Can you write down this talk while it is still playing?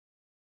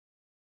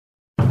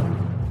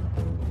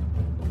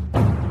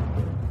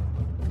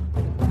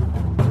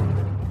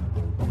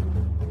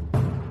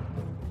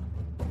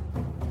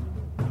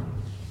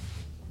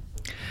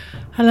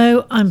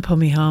Hello, I'm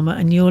Pommy Harmar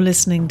and you're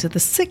listening to the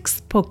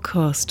 6th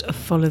podcast of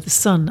Follow the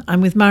Sun.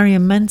 I'm with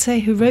Marion Mente,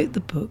 who wrote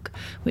the book,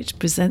 which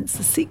presents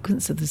the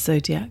sequence of the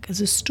zodiac as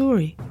a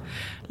story.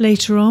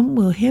 Later on,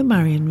 we'll hear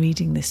Marion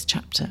reading this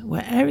chapter,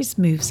 where Aries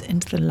moves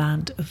into the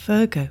land of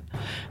Virgo.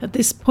 At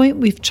this point,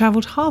 we've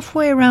travelled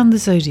halfway around the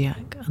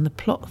zodiac and the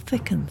plot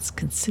thickens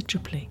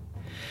considerably.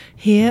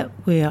 Here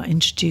we are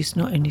introduced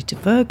not only to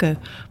Virgo,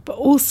 but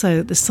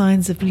also the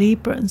signs of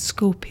Libra and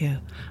Scorpio,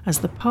 as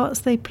the parts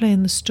they play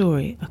in the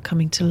story are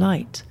coming to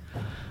light.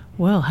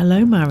 Well,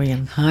 hello,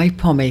 Marion. Hi,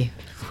 Pommy.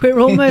 We're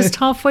almost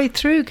halfway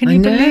through. Can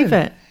you believe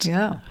it?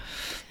 Yeah.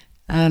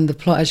 And the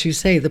plot, as you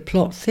say, the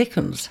plot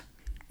thickens.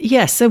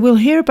 Yes, so we'll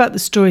hear about the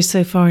story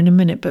so far in a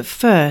minute, but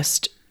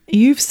first,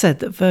 you've said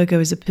that Virgo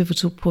is a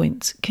pivotal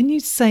point. Can you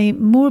say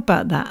more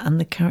about that and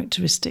the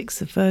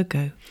characteristics of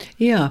Virgo?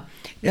 Yeah.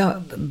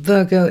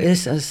 Virgo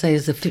is, as I say,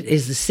 is the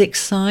 6th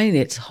sign.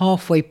 It's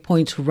halfway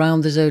point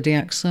around the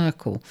zodiac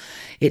circle.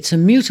 It's a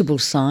mutable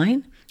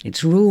sign.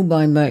 It's ruled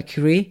by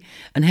Mercury,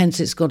 and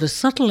hence it's got a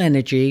subtle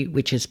energy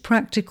which is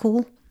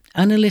practical,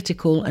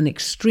 analytical, and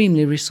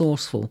extremely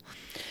resourceful.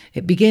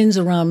 It begins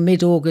around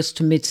mid-August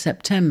to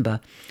mid-September,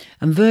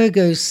 and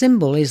Virgo's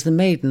symbol is the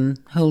maiden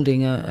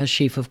holding a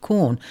sheaf of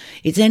corn.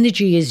 Its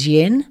energy is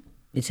yin,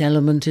 its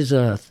element is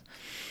earth.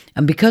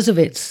 And because of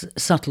its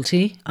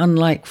subtlety,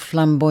 unlike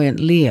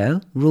flamboyant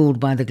Leo, ruled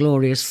by the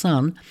glorious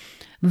sun,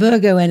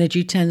 Virgo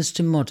energy tends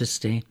to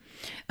modesty.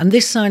 And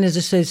this sign is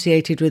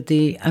associated with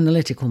the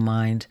analytical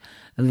mind,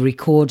 and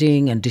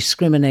recording and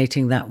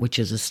discriminating that which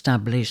is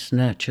established,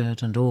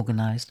 nurtured and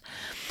organised.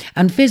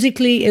 And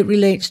physically it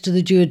relates to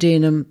the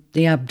duodenum,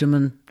 the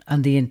abdomen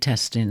and the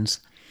intestines.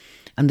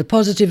 And the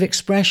positive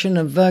expression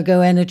of Virgo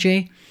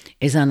energy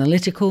is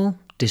analytical,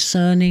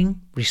 discerning,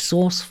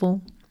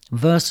 resourceful,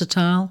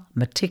 versatile,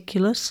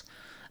 meticulous,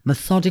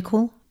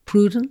 methodical,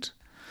 prudent.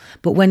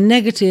 But when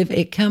negative,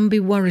 it can be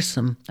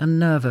worrisome and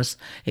nervous.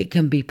 It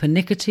can be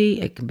pernickety,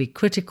 it can be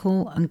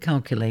critical and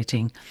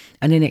calculating.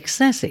 And in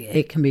excess,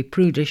 it can be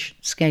prudish,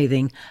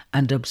 scathing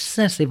and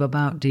obsessive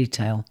about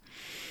detail.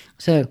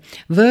 So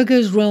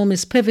Virgo's realm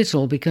is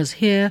pivotal because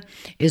here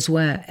is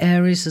where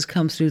Aries has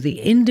come through the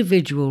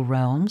individual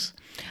realms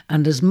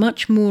and is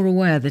much more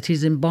aware that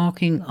he's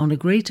embarking on a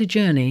greater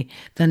journey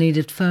than he'd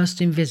at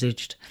first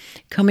envisaged,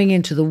 coming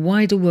into the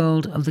wider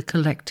world of the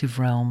collective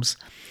realms.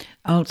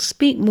 I'll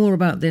speak more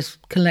about this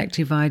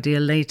collective idea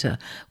later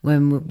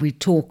when we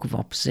talk of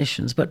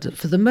oppositions, but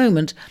for the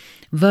moment,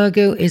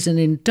 Virgo is an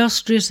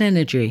industrious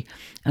energy,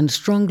 and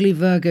strongly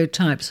Virgo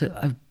types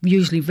are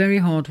usually very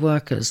hard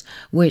workers,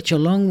 which,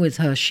 along with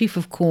her sheaf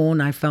of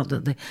corn, I felt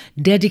that the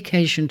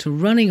dedication to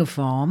running a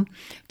farm,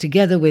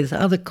 together with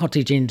other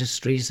cottage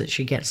industries that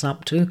she gets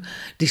up to,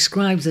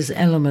 describes this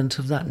element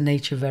of that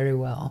nature very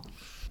well.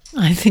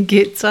 I think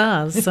it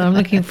does, so I'm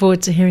looking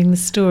forward to hearing the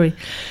story.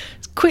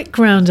 Quick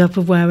roundup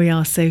of where we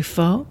are so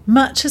far.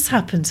 Much has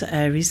happened to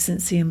Aries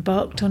since he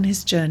embarked on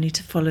his journey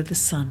to follow the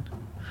sun.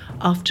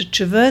 After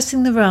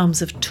traversing the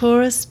realms of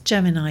Taurus,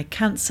 Gemini,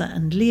 Cancer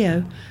and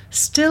Leo,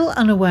 still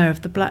unaware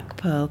of the black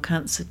pearl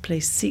Cancer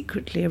placed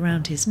secretly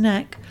around his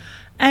neck,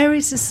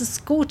 Aries is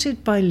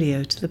escorted by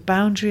Leo to the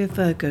boundary of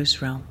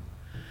Virgo's realm.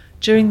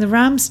 During the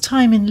ram's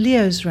time in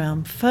Leo's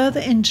realm, further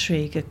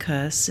intrigue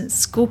occurs since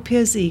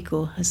Scorpio's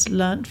eagle has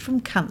learnt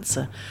from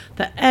Cancer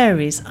that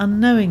Aries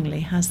unknowingly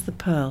has the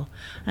pearl,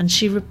 and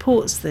she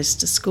reports this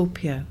to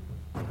Scorpio.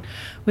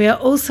 We are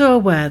also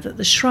aware that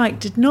the Shrike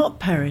did not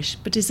perish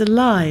but is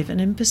alive and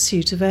in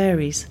pursuit of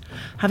Aries,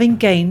 having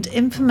gained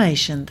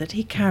information that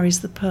he carries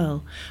the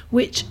pearl,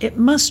 which it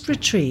must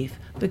retrieve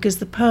because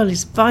the pearl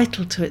is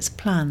vital to its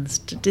plans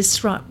to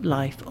disrupt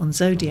life on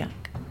Zodiac.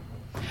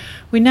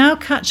 We now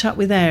catch up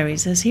with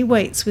Aries as he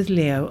waits with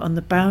Leo on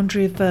the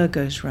boundary of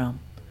Virgo's realm.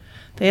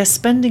 They are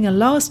spending a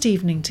last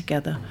evening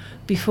together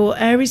before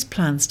Aries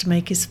plans to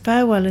make his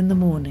farewell in the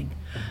morning,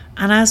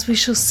 and as we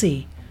shall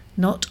see,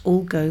 not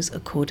all goes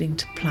according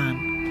to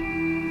plan.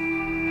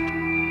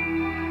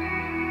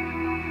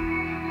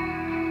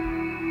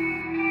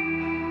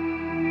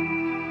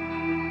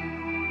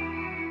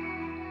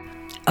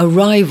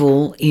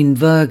 Arrival in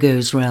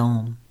Virgo's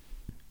realm.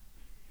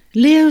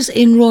 Leo's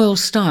in royal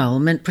style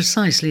meant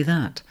precisely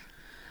that.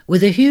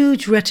 With a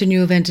huge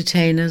retinue of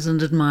entertainers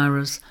and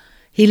admirers,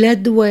 he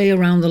led the way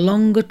around the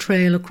longer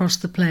trail across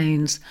the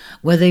plains,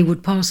 where they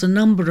would pass a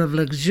number of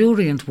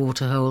luxuriant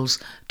waterholes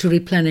to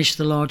replenish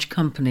the large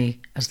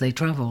company as they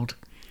travelled.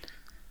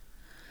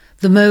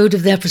 The mode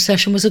of their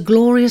procession was a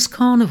glorious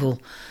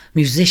carnival.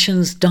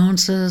 Musicians,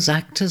 dancers,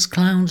 actors,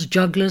 clowns,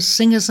 jugglers,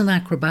 singers and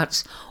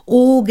acrobats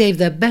all gave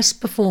their best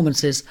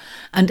performances,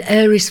 and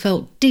Aries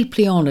felt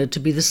deeply honoured to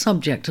be the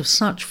subject of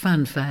such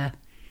fanfare.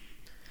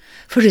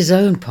 For his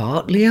own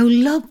part, Leo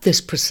loved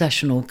this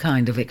processional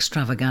kind of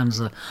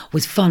extravaganza,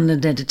 with fun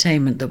and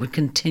entertainment that would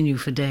continue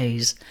for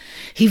days.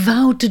 He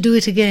vowed to do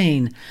it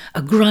again,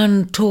 a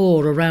grand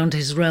tour around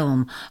his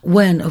realm,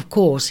 when, of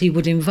course, he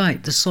would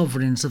invite the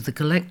sovereigns of the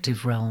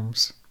collective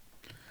realms.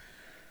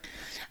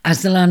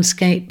 As the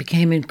landscape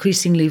became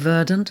increasingly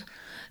verdant,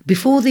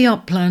 Before the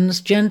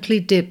uplands gently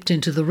dipped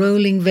into the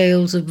rolling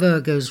vales of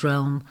Virgo's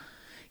realm,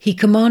 he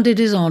commanded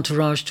his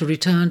entourage to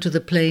return to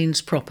the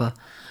plains proper,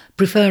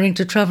 preferring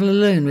to travel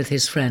alone with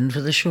his friend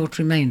for the short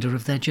remainder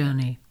of their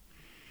journey.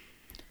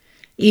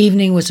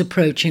 Evening was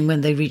approaching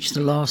when they reached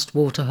the last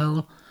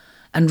waterhole,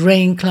 and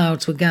rain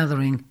clouds were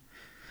gathering.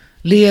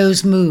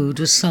 Leo's mood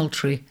was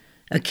sultry,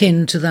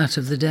 akin to that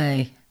of the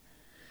day.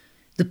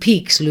 The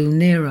peaks loomed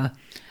nearer,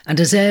 and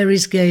as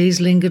Aries' gaze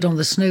lingered on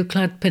the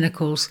snow-clad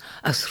pinnacles,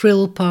 a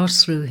thrill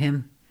passed through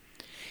him.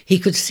 He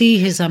could see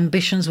his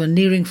ambitions were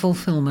nearing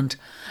fulfillment,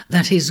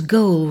 that his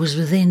goal was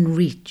within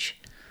reach.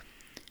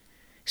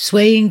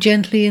 Swaying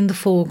gently in the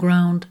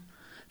foreground,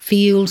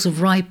 fields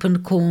of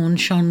ripened corn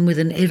shone with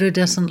an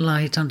iridescent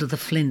light under the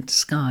flint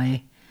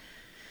sky.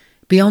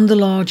 Beyond the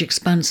large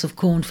expanse of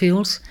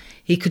cornfields,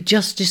 he could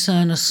just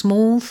discern a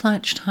small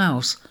thatched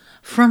house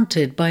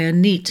fronted by a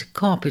neat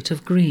carpet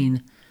of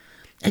green.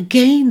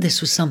 Again,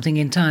 this was something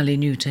entirely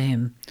new to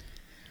him.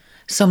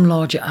 Some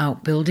larger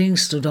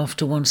outbuildings stood off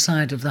to one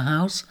side of the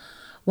house,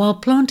 while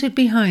planted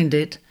behind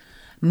it,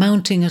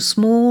 mounting a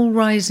small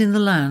rise in the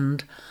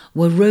land,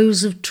 were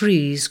rows of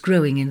trees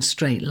growing in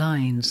straight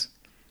lines.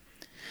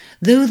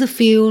 Though the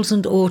fields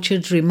and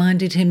orchards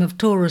reminded him of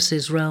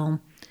Taurus's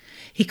realm,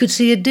 he could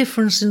see a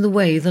difference in the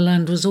way the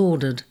land was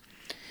ordered.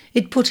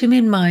 It put him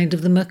in mind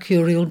of the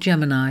mercurial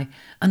Gemini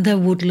and their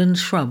woodland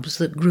shrubs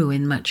that grew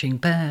in matching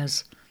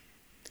pairs.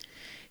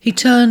 He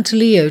turned to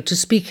Leo to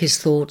speak his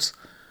thoughts,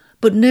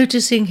 but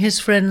noticing his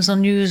friend's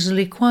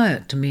unusually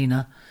quiet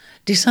demeanour,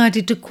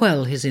 decided to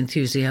quell his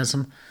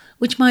enthusiasm,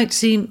 which might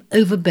seem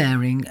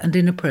overbearing and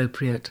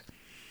inappropriate.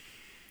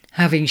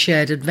 Having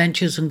shared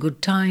adventures and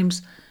good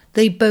times,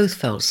 they both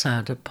felt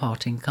sad at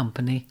parting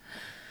company.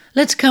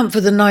 "Let's camp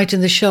for the night in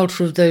the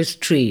shelter of those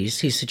trees,"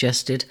 he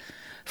suggested.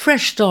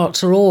 "Fresh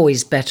starts are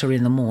always better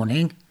in the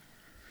morning."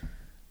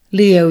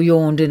 Leo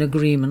yawned in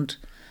agreement,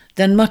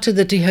 then muttered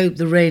that he hoped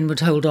the rain would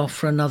hold off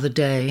for another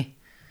day.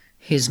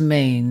 His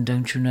mane,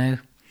 don't you know.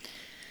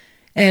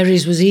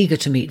 Aries was eager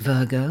to meet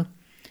Virgo.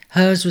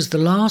 Hers was the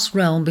last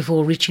realm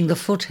before reaching the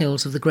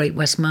foothills of the Great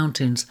West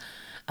Mountains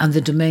and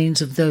the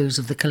domains of those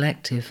of the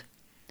collective.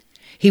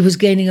 He was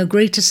gaining a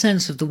greater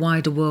sense of the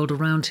wider world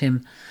around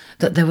him,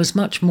 that there was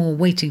much more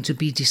waiting to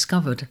be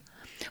discovered.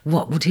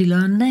 What would he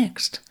learn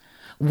next?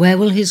 Where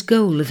will his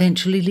goal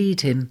eventually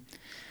lead him?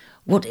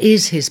 What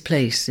is his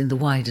place in the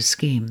wider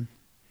scheme?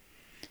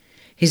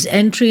 His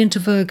entry into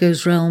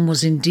Virgo's realm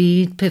was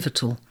indeed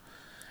pivotal,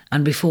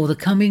 and before the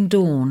coming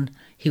dawn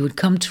he would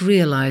come to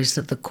realise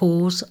that the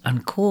cause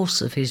and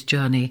course of his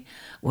journey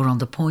were on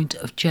the point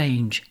of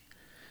change.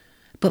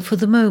 But for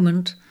the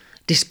moment,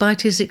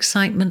 despite his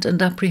excitement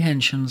and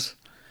apprehensions,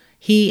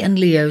 he and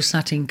Leo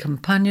sat in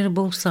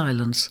companionable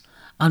silence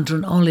under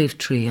an olive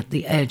tree at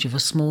the edge of a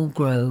small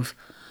grove,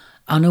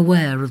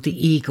 unaware of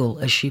the eagle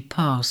as she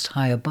passed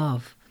high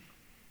above.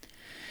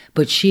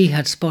 But she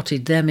had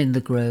spotted them in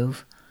the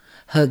grove.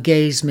 Her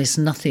gaze missed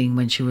nothing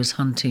when she was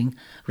hunting,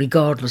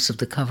 regardless of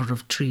the cover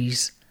of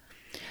trees.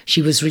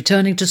 She was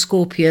returning to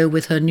Scorpio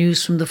with her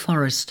news from the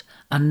forest,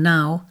 and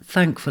now,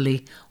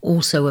 thankfully,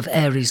 also of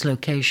Aries'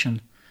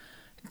 location.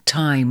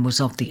 Time was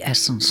of the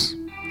essence.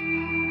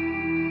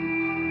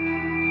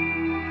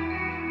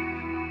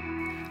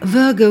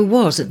 Virgo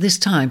was at this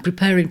time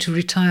preparing to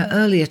retire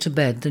earlier to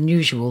bed than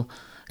usual,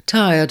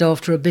 tired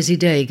after a busy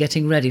day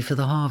getting ready for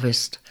the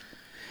harvest.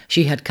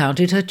 She had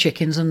counted her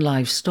chickens and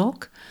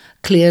livestock,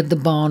 cleared the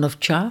barn of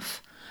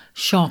chaff,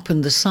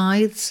 sharpened the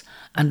scythes,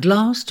 and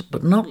last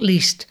but not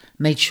least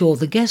made sure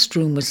the guest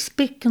room was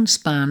spick and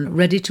span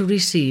ready to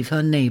receive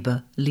her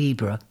neighbour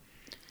Libra.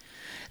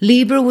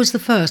 Libra was the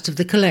first of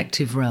the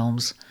collective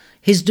realms,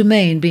 his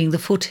domain being the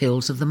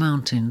foothills of the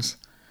mountains.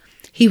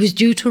 He was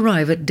due to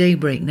arrive at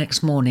daybreak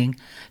next morning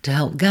to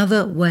help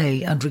gather,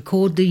 weigh and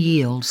record the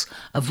yields,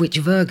 of which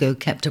Virgo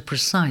kept a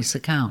precise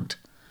account.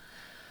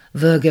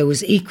 Virgo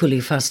was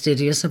equally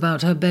fastidious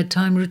about her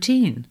bedtime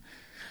routine.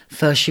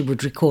 First she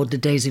would record the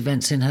day's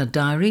events in her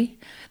diary,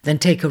 then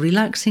take a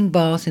relaxing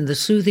bath in the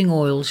soothing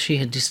oils she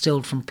had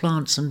distilled from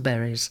plants and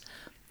berries.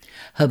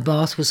 Her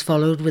bath was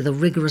followed with a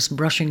rigorous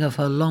brushing of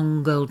her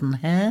long golden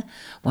hair,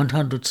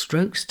 100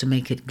 strokes to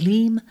make it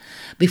gleam,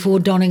 before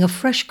donning a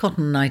fresh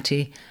cotton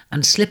nightie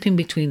and slipping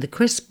between the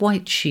crisp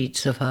white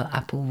sheets of her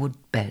applewood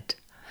bed.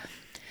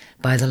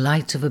 By the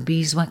light of a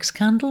beeswax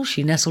candle,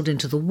 she nestled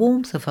into the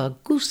warmth of her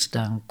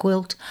goose-down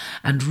quilt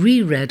and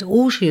reread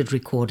all she had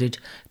recorded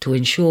to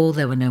ensure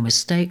there were no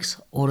mistakes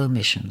or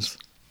omissions.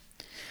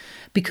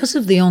 Because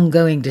of the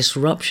ongoing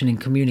disruption in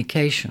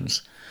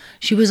communications,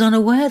 she was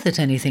unaware that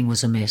anything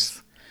was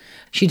amiss.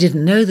 She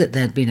didn't know that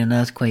there had been an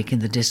earthquake in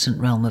the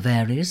distant realm of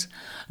Aries,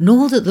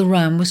 nor that the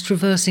ram was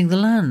traversing the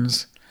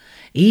lands,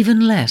 even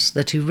less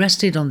that he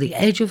rested on the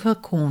edge of her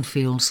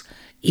cornfields,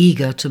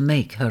 eager to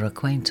make her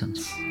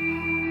acquaintance.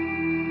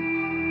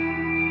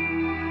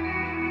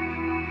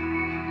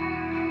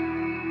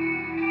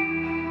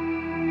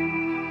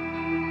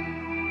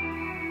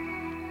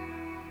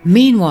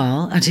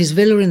 Meanwhile, at his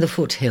villa in the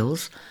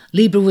foothills,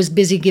 Libra was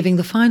busy giving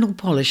the final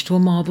polish to a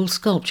marble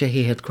sculpture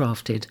he had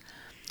crafted.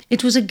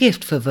 It was a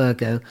gift for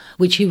Virgo,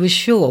 which he was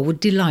sure would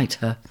delight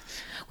her.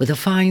 With a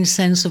fine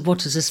sense of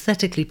what is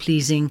aesthetically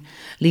pleasing,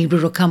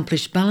 Libra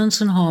accomplished balance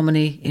and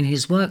harmony in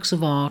his works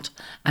of art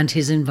and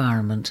his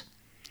environment.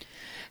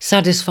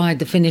 Satisfied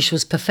the finish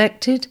was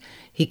perfected,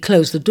 he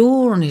closed the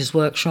door on his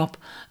workshop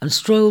and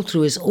strolled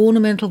through his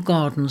ornamental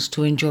gardens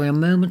to enjoy a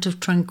moment of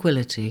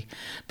tranquillity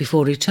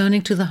before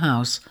returning to the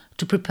house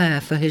to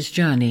prepare for his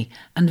journey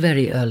and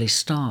very early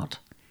start.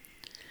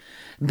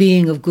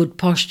 Being of good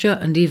posture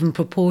and even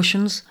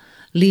proportions,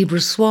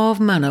 Libra's suave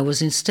manner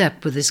was in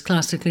step with his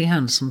classically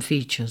handsome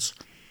features.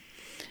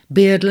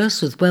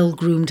 Beardless, with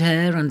well-groomed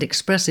hair and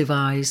expressive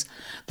eyes,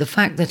 the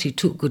fact that he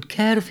took good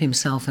care of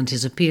himself and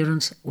his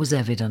appearance was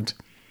evident.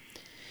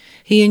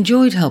 He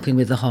enjoyed helping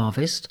with the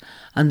harvest,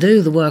 and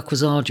though the work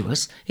was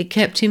arduous, it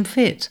kept him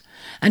fit,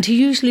 and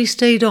he usually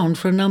stayed on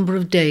for a number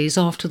of days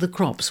after the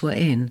crops were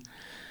in.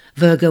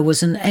 Virgo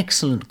was an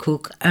excellent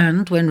cook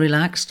and, when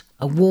relaxed,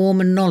 a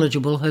warm and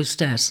knowledgeable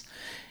hostess,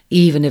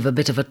 even if a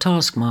bit of a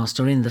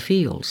taskmaster in the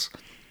fields.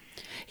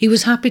 He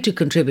was happy to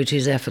contribute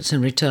his efforts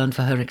in return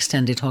for her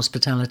extended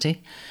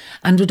hospitality,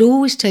 and would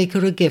always take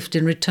her a gift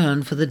in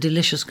return for the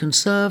delicious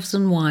conserves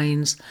and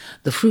wines,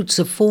 the fruits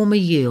of former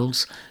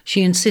yields,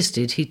 she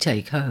insisted he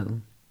take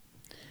home.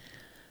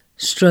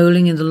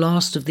 Strolling in the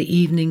last of the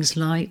evening's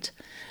light,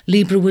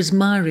 Libra was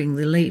admiring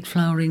the late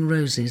flowering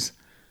roses,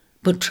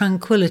 but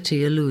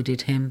tranquillity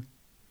eluded him.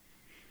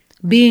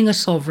 Being a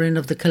sovereign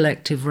of the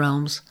collective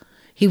realms,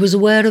 he was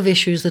aware of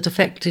issues that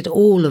affected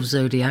all of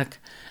zodiac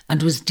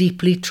and was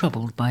deeply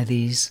troubled by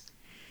these.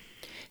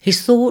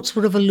 His thoughts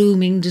were of a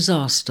looming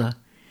disaster.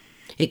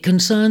 It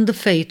concerned the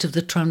fate of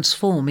the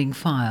transforming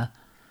fire.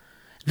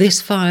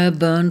 This fire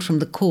burned from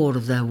the core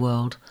of their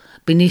world,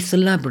 beneath the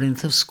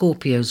labyrinth of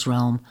Scorpio's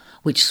realm,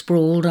 which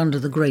sprawled under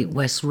the Great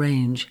West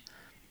Range.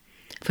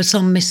 For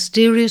some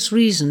mysterious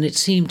reason it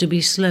seemed to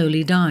be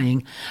slowly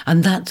dying,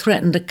 and that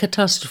threatened a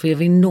catastrophe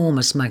of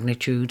enormous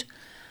magnitude.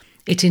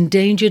 It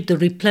endangered the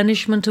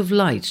replenishment of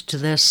light to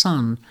their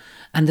sun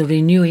and the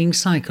renewing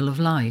cycle of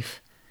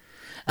life.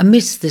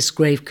 Amidst this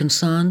grave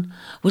concern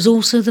was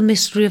also the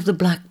mystery of the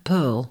Black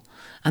Pearl,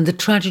 and the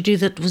tragedy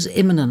that was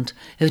imminent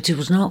if it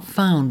was not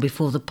found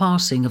before the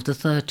passing of the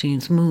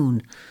 13th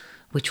moon,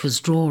 which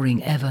was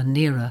drawing ever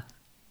nearer.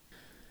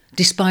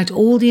 Despite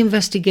all the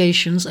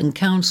investigations and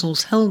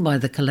councils held by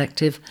the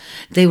collective,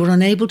 they were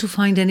unable to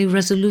find any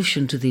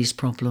resolution to these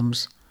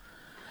problems.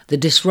 The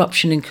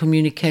disruption in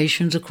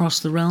communications across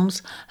the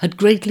realms had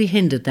greatly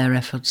hindered their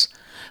efforts,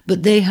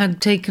 but they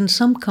had taken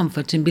some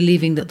comfort in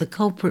believing that the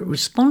culprit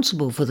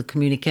responsible for the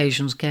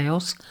communications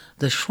chaos,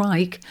 the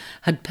Shrike,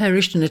 had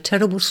perished in a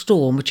terrible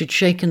storm which had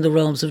shaken the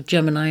realms of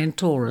Gemini and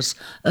Taurus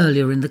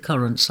earlier in the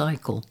current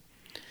cycle.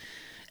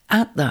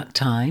 At that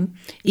time,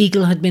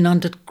 Eagle had been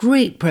under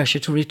great pressure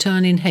to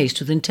return in haste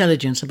with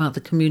intelligence about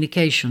the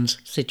communications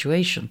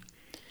situation.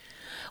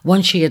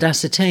 Once she had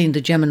ascertained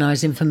the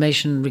Gemini's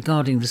information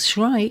regarding the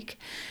Shrike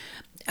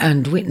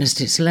and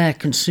witnessed its lair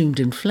consumed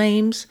in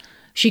flames,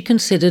 she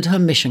considered her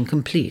mission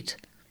complete.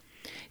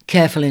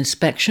 Careful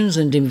inspections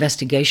and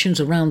investigations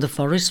around the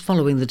forest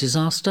following the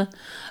disaster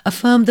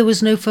affirmed there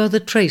was no further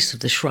trace of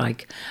the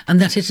Shrike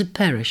and that it had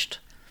perished.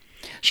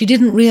 She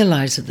didn't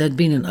realise that there had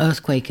been an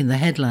earthquake in the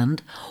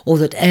headland or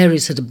that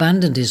Aries had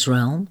abandoned his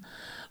realm,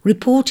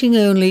 reporting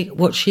only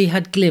what she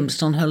had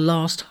glimpsed on her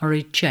last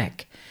hurried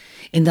check,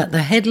 in that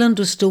the headland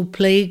was still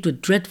plagued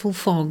with dreadful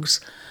fogs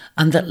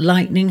and that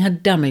lightning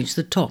had damaged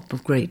the top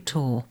of Great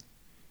Tor.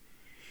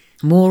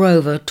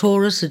 Moreover,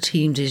 Taurus had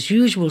seemed his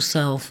usual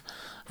self,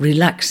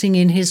 relaxing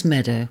in his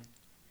meadow.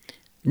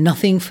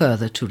 Nothing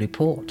further to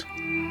report.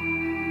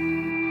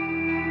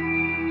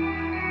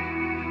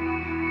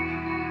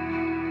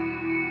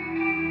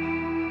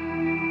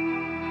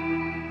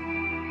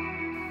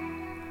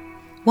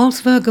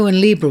 Whilst Virgo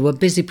and Libra were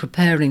busy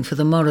preparing for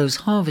the morrow's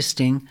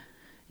harvesting,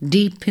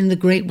 deep in the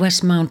Great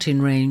West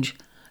Mountain Range,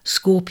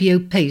 Scorpio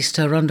paced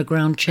her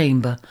underground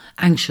chamber,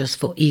 anxious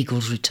for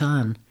Eagle's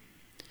return.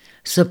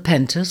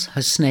 Serpentus,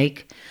 her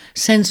snake,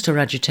 sensed her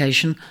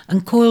agitation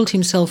and coiled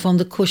himself on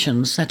the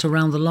cushions set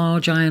around the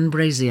large iron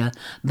brazier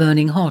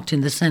burning hot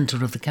in the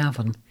centre of the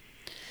cavern.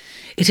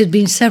 It had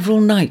been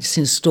several nights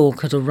since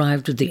Stork had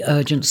arrived with the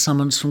urgent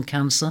summons from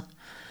Cancer.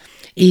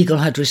 Eagle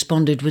had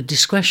responded with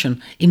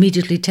discretion,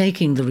 immediately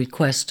taking the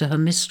request to her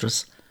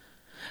mistress.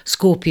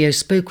 Scorpio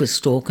spoke with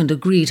Stork and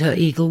agreed her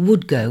Eagle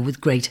would go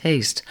with great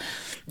haste.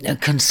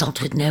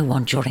 Consult with no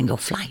one during your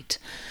flight.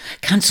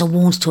 Cancer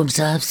warns to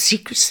observe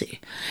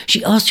secrecy.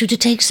 She asked you to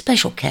take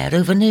special care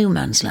over no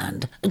man's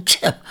land.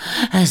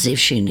 As if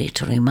she need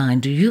to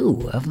remind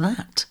you of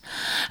that.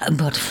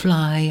 But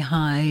fly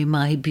high,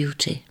 my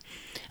beauty.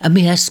 A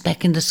mere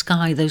speck in the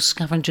sky those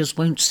scavengers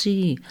won't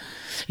see.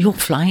 Your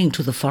flying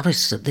to the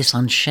forests at this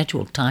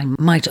unscheduled time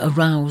might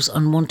arouse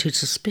unwanted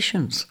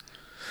suspicions.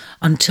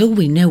 Until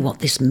we know what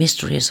this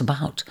mystery is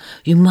about,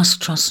 you must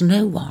trust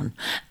no one.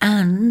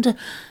 And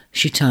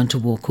she turned to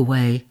walk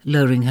away,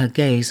 lowering her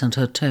gaze and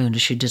her tone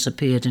as she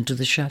disappeared into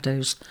the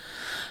shadows.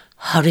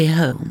 Hurry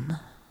home.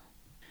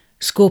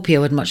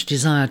 Scorpio had much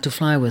desired to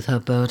fly with her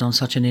bird on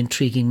such an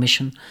intriguing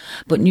mission,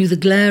 but knew the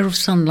glare of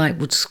sunlight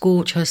would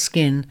scorch her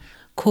skin,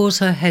 cause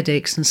her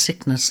headaches and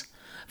sickness,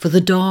 for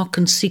the dark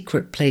and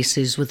secret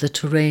places were the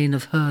terrain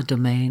of her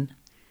domain.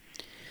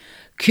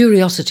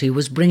 Curiosity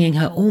was bringing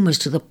her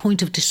almost to the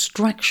point of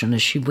distraction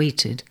as she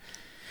waited.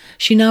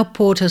 She now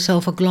poured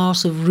herself a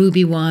glass of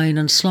ruby wine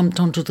and slumped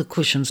onto the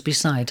cushions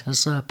beside her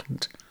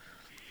serpent.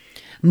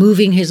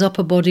 Moving his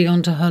upper body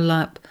onto her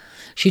lap,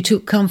 she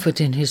took comfort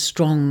in his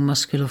strong,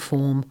 muscular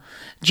form,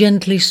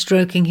 gently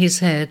stroking his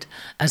head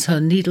as her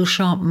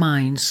needle-sharp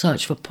mind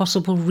searched for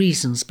possible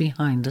reasons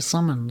behind the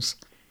summons.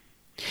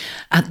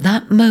 At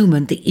that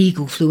moment the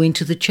eagle flew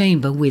into the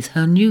chamber with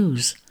her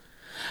news.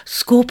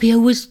 Scorpio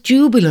was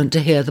jubilant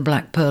to hear the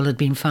black pearl had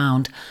been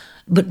found,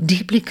 but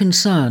deeply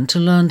concerned to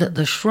learn that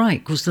the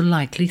shrike was the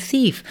likely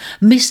thief,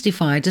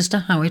 mystified as to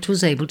how it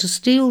was able to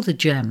steal the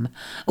gem.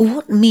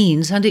 What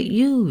means had it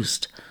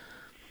used?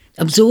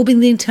 Absorbing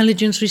the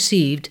intelligence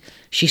received,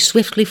 she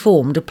swiftly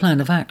formed a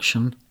plan of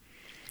action.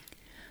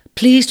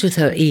 Pleased with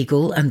her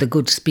eagle and the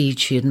good speed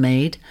she had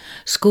made,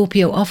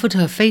 Scorpio offered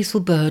her faithful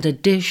bird a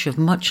dish of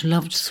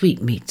much-loved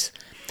sweetmeats,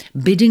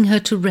 bidding her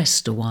to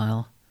rest a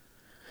while.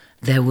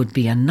 There would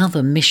be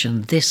another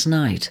mission this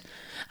night,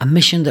 a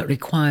mission that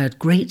required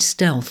great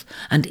stealth,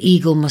 and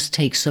Eagle must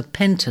take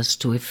Serpentus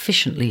to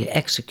efficiently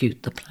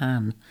execute the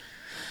plan.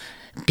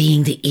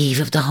 Being the eve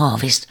of the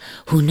harvest,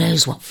 who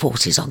knows what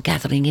forces are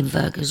gathering in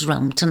Virgo's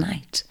realm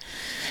tonight?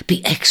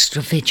 Be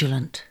extra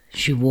vigilant,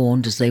 she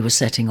warned as they were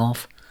setting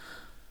off.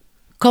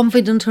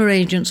 Confident her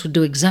agents would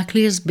do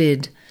exactly as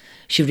bid,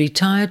 she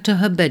retired to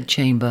her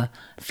bedchamber,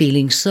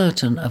 feeling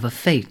certain of a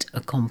fait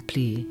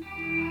accompli.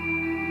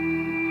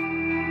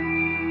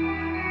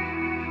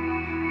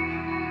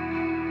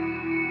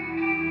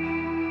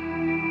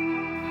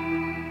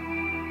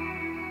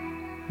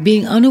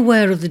 Being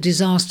unaware of the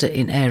disaster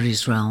in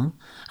Aries' realm,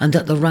 and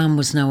that the ram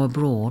was now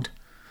abroad,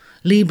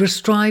 Libra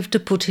strived to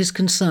put his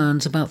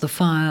concerns about the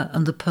fire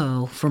and the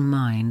pearl from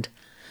mind,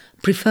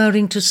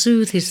 preferring to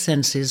soothe his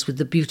senses with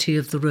the beauty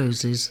of the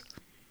roses.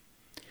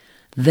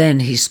 Then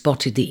he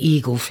spotted the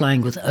eagle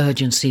flying with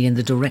urgency in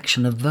the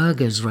direction of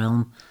Virgo's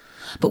realm,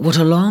 but what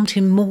alarmed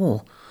him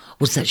more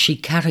was that she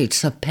carried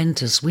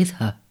Serpentus with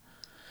her.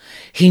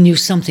 He knew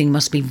something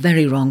must be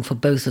very wrong for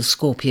both of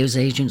Scorpio's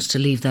agents to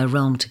leave their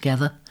realm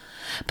together.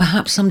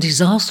 Perhaps some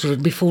disaster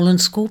had befallen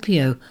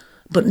Scorpio,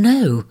 but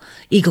no,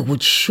 Eagle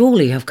would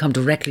surely have come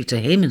directly to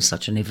him in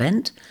such an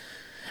event.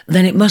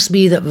 Then it must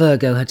be that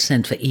Virgo had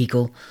sent for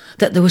Eagle,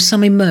 that there was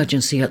some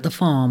emergency at the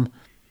farm.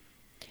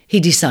 He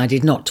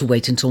decided not to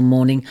wait until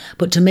morning,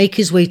 but to make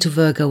his way to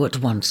Virgo at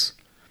once.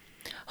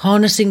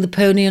 Harnessing the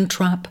pony and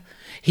trap,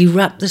 he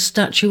wrapped the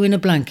statue in a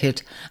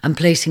blanket and,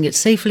 placing it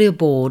safely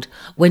aboard,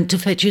 went to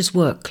fetch his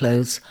work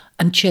clothes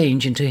and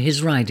change into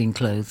his riding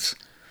clothes.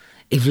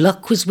 If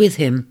luck was with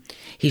him,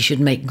 he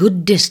should make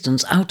good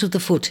distance out of the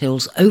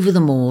foothills over the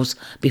moors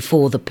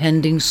before the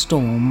pending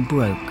storm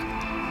broke.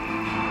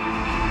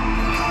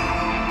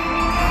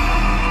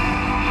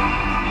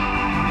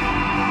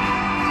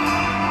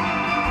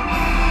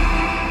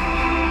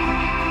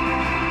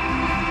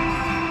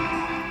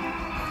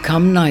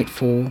 Come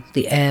nightfall,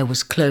 the air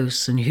was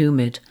close and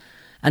humid,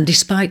 and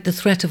despite the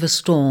threat of a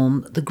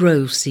storm, the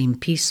grove seemed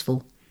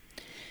peaceful.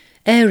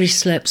 Aries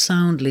slept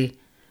soundly,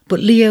 but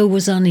Leo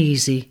was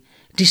uneasy,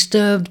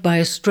 disturbed by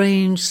a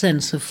strange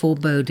sense of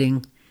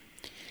foreboding.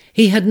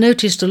 He had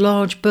noticed a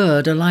large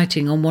bird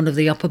alighting on one of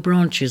the upper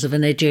branches of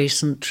an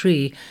adjacent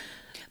tree,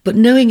 but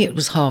knowing it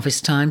was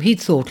harvest time, he'd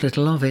thought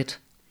little of it.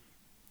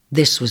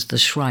 This was the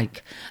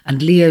shrike,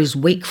 and Leo's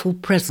wakeful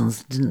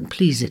presence didn't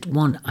please it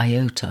one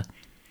iota.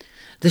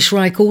 The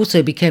shrike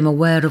also became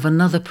aware of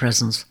another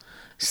presence,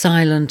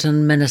 silent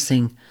and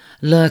menacing,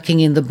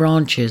 lurking in the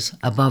branches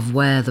above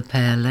where the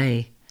pair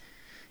lay.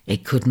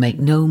 It could make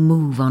no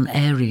move on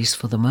Aries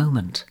for the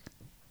moment.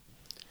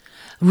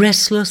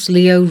 Restless,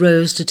 Leo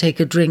rose to take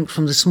a drink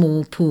from the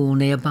small pool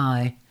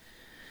nearby.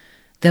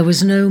 There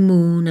was no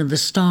moon, and the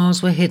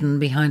stars were hidden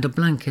behind a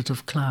blanket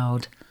of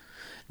cloud.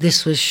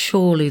 This was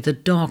surely the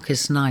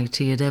darkest night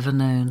he had ever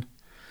known.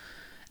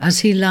 As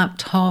he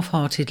lapped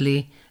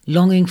half-heartedly,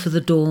 longing for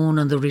the dawn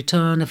and the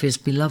return of his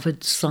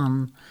beloved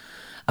sun,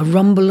 a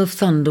rumble of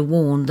thunder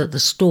warned that the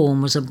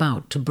storm was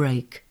about to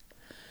break.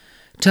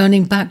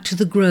 Turning back to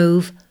the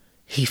grove,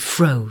 he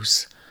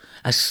froze.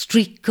 A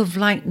streak of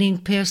lightning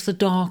pierced the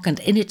dark, and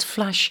in its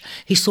flash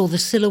he saw the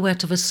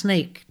silhouette of a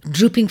snake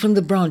drooping from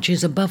the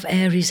branches above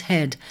Aries'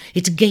 head,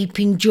 its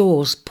gaping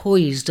jaws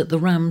poised at the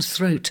ram's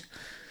throat.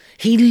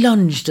 He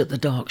lunged at the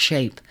dark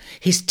shape,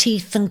 his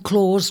teeth and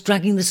claws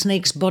dragging the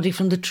snake's body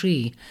from the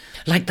tree.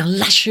 Like the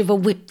lash of a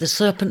whip, the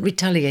serpent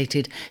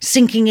retaliated,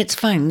 sinking its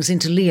fangs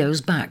into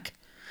Leo's back.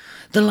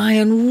 The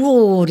lion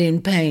roared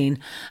in pain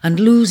and,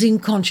 losing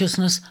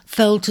consciousness,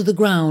 fell to the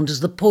ground as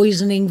the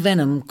poisoning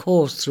venom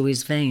coursed through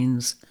his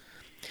veins.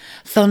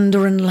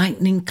 Thunder and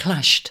lightning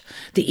clashed.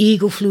 The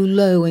eagle flew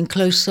low in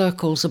close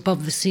circles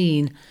above the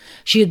scene.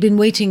 She had been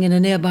waiting in a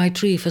nearby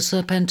tree for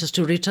Serpentus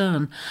to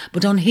return,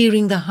 but on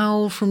hearing the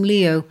howl from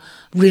Leo,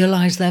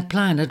 realised their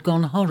plan had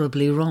gone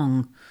horribly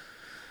wrong.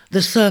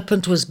 The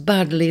serpent was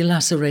badly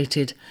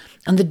lacerated,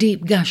 and the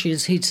deep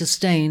gashes he'd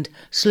sustained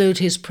slowed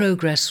his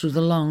progress through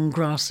the long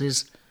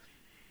grasses.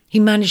 He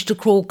managed to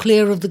crawl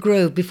clear of the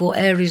grove before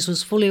Ares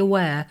was fully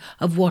aware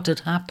of what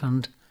had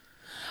happened.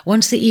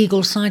 Once the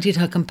eagle sighted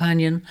her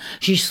companion,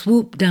 she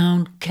swooped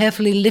down,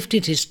 carefully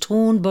lifted his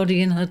torn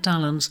body in her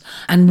talons,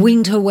 and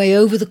winged her way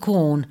over the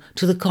corn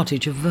to the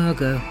cottage of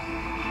Virgo.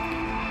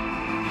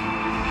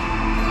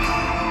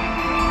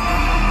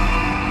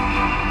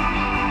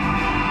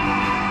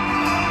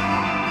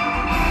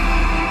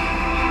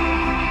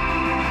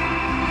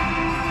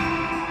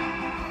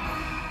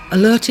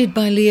 Alerted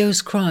by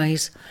Leo's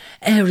cries,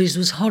 Ares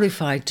was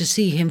horrified to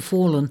see him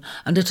fallen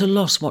and at a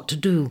loss what to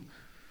do.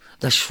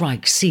 The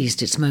shrike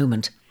seized its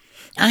moment.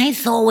 "I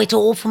saw it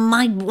all from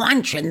my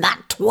branch in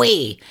that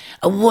tree.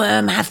 A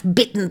worm hath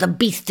bitten the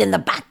beast in the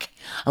back.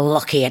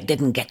 Lucky it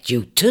didn't get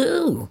you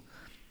too."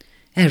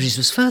 Ares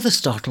was further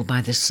startled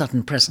by this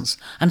sudden presence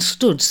and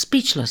stood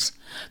speechless.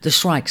 The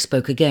shrike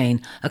spoke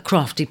again, a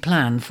crafty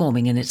plan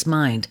forming in its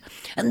mind.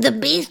 "The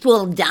beast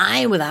will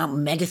die without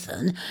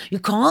medicine. You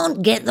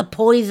can't get the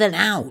poison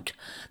out.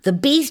 The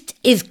beast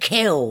is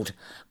killed.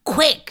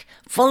 Quick,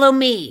 follow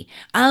me.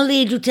 I'll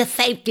lead you to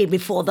safety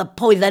before the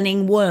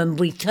poisoning worm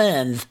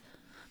returns."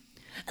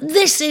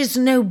 "This is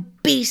no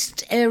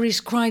beast,"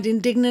 Ares cried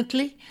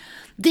indignantly.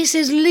 "This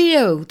is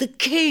Leo, the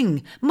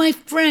king, my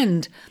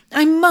friend.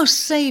 I must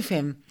save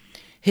him."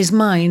 His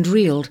mind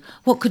reeled.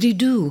 What could he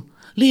do?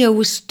 Leo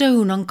was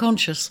stone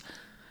unconscious.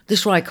 The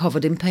shrike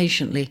hovered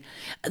impatiently.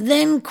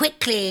 "Then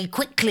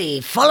quickly,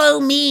 follow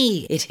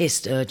me," it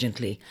hissed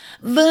urgently.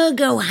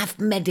 "Virgo hath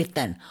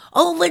medicine.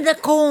 Over the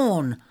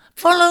corn.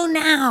 Follow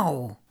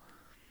now."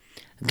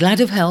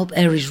 Glad of help,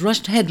 Ares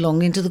rushed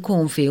headlong into the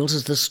cornfields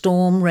as the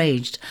storm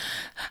raged.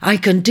 "I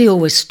can deal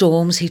with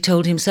storms," he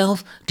told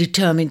himself,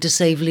 determined to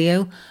save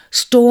Leo.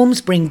 "Storms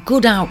bring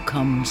good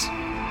outcomes."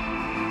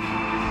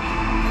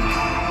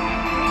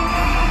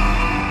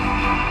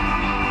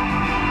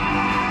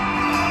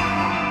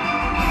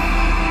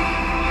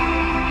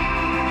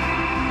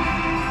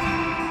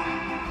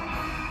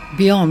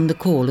 Beyond the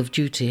call of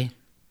duty.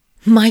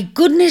 "My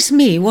goodness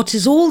me, what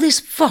is all this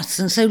fuss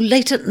and so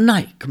late at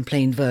night?"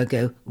 complained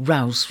Virgo,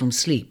 roused from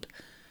sleep.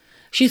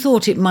 She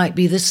thought it might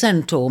be the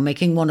centaur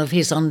making one of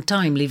his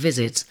untimely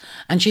visits,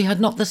 and she had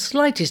not the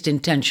slightest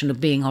intention of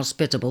being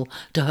hospitable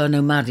to her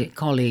nomadic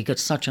colleague at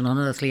such an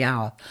unearthly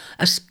hour,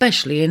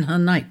 especially in her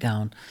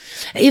nightgown.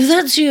 "If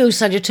that's you,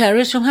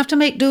 Sagittarius, you'll have to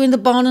make do in the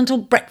barn until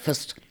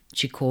breakfast,"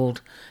 she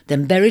called,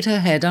 then buried her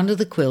head under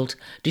the quilt,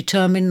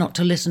 determined not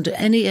to listen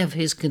to any of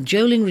his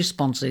cajoling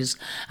responses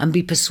and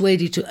be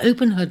persuaded to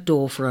open her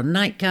door for a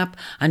nightcap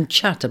and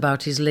chat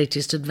about his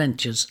latest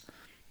adventures.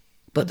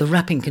 But the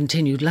rapping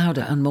continued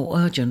louder and more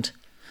urgent.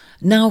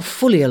 Now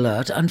fully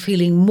alert and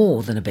feeling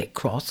more than a bit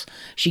cross,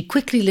 she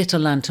quickly lit a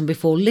lantern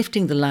before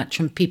lifting the latch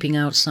and peeping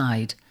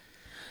outside.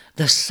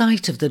 The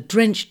sight of the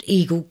drenched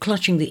eagle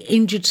clutching the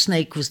injured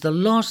snake was the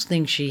last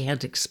thing she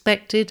had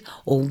expected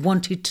or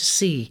wanted to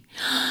see.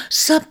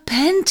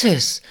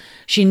 "Serpentus!"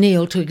 She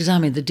kneeled to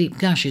examine the deep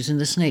gashes in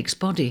the snake's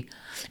body.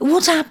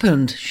 "What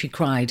happened?" she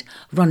cried,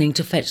 running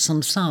to fetch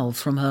some salve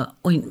from her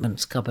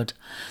ointments cupboard.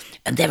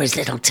 "There is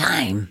little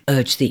time,"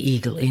 urged the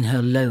eagle in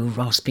her low,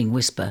 rasping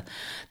whisper.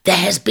 "There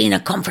has been a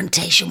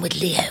confrontation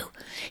with Leo.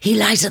 He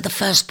lies at the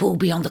first pool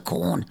beyond the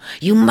corn.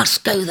 You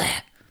must go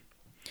there."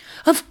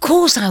 "Of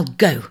course I'll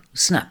go,"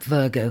 snapped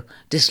Virgo,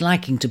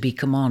 disliking to be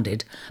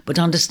commanded, but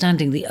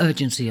understanding the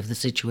urgency of the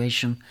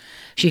situation.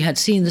 She had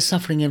seen the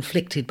suffering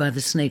inflicted by the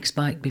snake's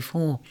bite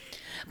before.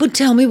 "But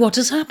tell me what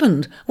has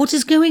happened. What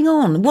is going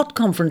on? What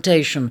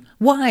confrontation?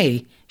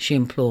 Why?" she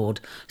implored,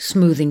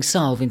 smoothing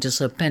salve into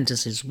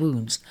Serpentus's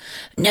wounds.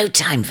 "No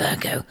time,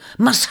 Virgo.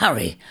 Must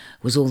hurry,"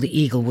 was all the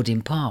eagle would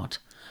impart.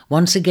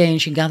 Once again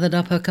she gathered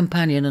up her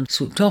companion and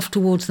swooped off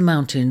towards the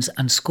mountains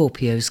and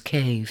Scorpio's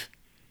cave.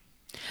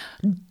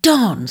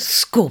 "Darn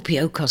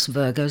Scorpio," cussed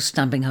Virgo,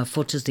 stamping her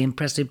foot as the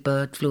impressive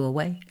bird flew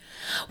away.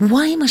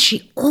 "Why must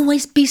she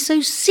always be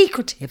so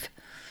secretive?"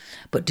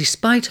 But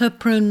despite her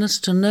proneness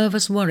to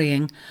nervous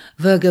worrying,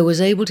 Virgo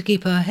was able to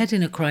keep her head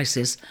in a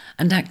crisis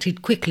and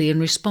acted quickly in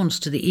response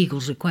to the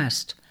eagle's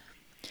request.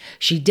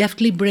 She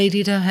deftly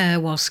braided her hair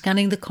while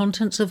scanning the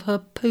contents of her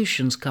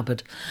potions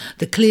cupboard.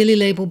 The clearly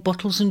labelled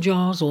bottles and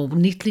jars, all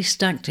neatly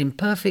stacked in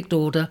perfect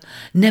order,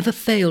 never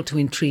failed to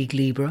intrigue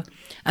Libra,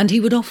 and he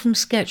would often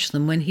sketch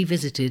them when he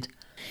visited.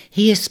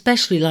 He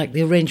especially liked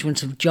the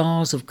arrangement of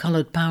jars of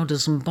coloured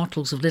powders and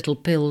bottles of little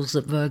pills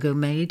that Virgo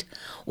made,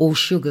 all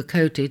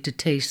sugar-coated to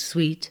taste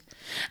sweet,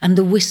 and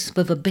the wisp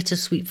of a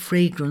bittersweet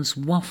fragrance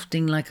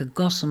wafting like a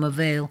gossamer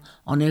veil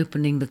on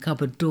opening the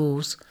cupboard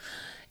doors.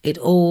 It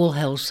all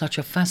held such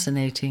a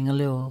fascinating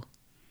allure.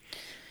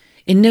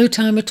 In no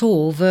time at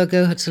all,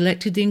 Virgo had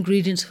selected the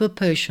ingredients of a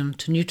potion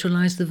to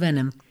neutralise the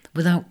venom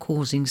without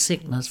causing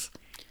sickness.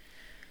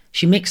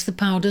 She mixed the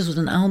powders with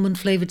an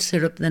almond-flavoured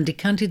syrup, then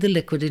decanted the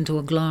liquid into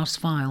a glass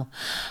vial.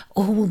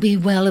 "All will be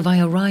well if I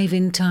arrive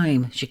in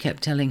time," she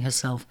kept telling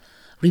herself,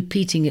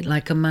 repeating it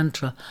like a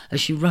mantra as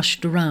she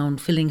rushed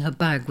around, filling her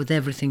bag with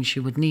everything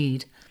she would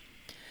need.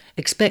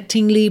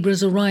 Expecting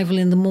Libra's arrival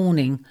in the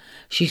morning,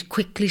 she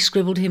quickly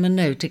scribbled him a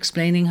note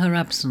explaining her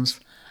absence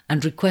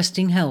and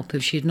requesting help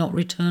if she had not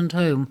returned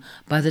home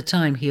by the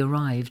time he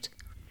arrived.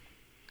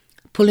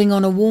 Pulling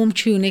on a warm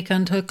tunic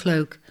and her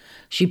cloak,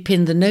 she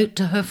pinned the note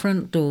to her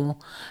front door,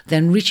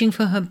 then reaching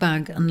for her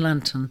bag and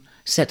lantern,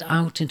 set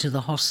out into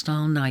the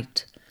hostile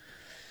night.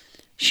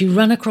 She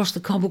ran across the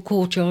cobbled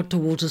courtyard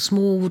towards a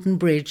small wooden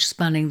bridge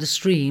spanning the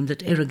stream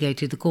that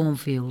irrigated the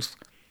cornfields.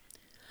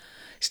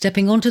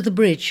 Stepping onto the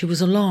bridge, she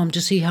was alarmed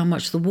to see how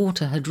much the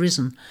water had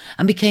risen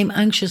and became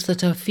anxious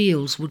that her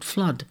fields would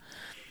flood.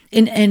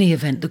 In any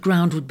event, the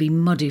ground would be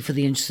muddy for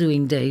the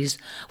ensuing days,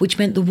 which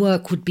meant the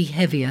work would be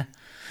heavier,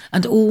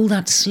 and all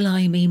that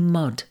slimy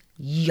mud.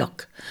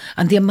 Yuck!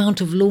 And the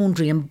amount of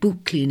laundry and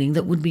boot cleaning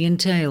that would be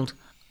entailed.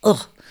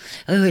 Oh,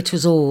 it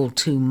was all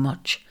too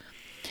much.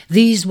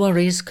 These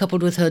worries,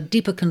 coupled with her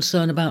deeper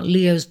concern about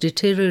Leo's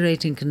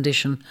deteriorating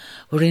condition,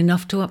 were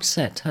enough to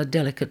upset her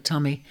delicate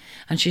tummy,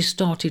 and she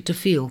started to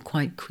feel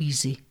quite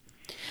queasy.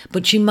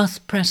 But she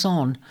must press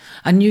on,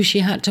 and knew she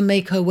had to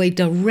make her way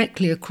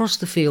directly across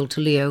the field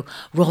to Leo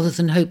rather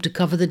than hope to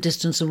cover the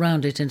distance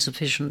around it in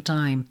sufficient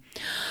time.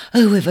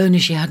 Oh, if only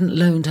she hadn't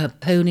loaned her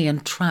pony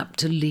and trap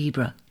to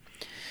Libra.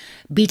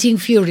 Beating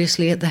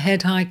furiously at the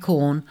head-high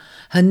corn,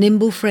 her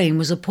nimble frame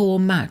was a poor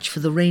match for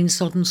the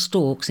rain-sodden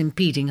stalks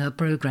impeding her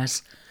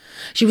progress.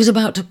 She was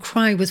about to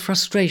cry with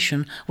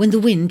frustration when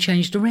the wind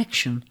changed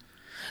direction.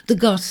 The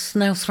gusts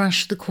now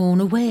thrashed the corn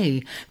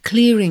away,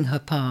 clearing her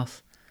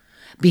path.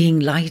 Being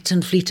light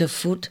and fleet of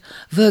foot,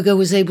 Virgo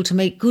was able to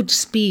make good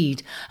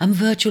speed and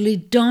virtually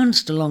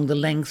danced along the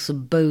lengths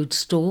of bowed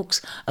stalks,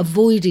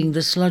 avoiding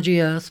the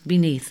sludgy earth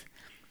beneath.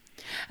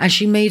 As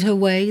she made her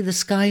way, the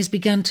skies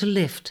began to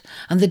lift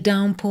and the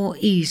downpour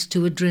eased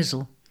to a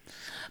drizzle.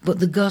 But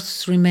the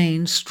gusts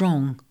remained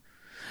strong.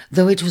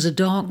 Though it was a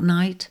dark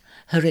night,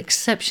 her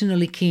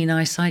exceptionally keen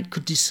eyesight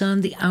could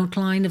discern the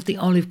outline of the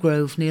olive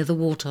grove near the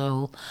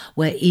waterhole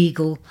where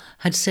Eagle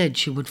had said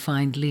she would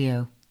find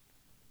Leo.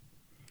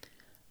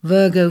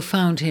 Virgo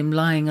found him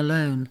lying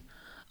alone,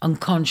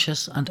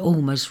 unconscious and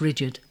almost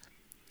rigid.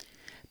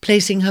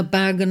 Placing her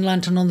bag and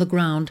lantern on the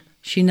ground,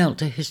 she knelt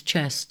to his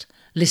chest,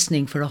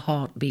 listening for a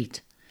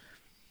heartbeat.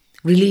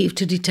 Relieved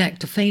to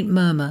detect a faint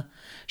murmur,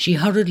 she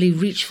hurriedly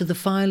reached for the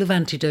phial of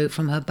antidote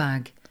from her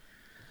bag.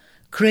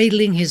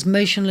 Cradling his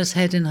motionless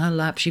head in her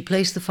lap, she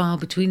placed the phial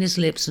between his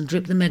lips and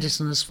dripped the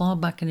medicine as far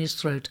back in his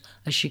throat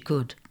as she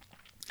could.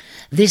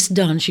 This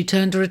done, she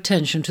turned her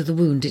attention to the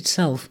wound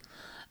itself,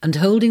 and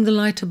holding the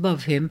light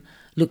above him,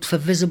 looked for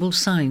visible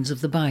signs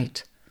of the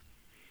bite.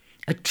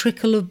 A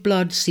trickle of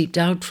blood seeped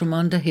out from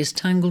under his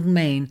tangled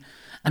mane,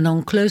 and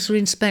on closer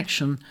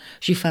inspection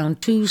she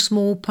found 2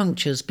 small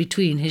punctures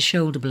between his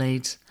shoulder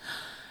blades.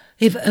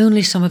 If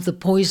only some of the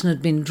poison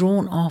had been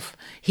drawn off,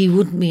 he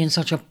wouldn't be in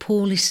such a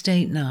poorly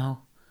state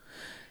now.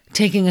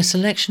 Taking a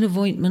selection of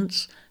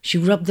ointments, she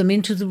rubbed them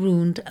into the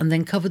wound and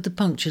then covered the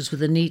punctures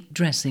with a neat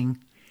dressing.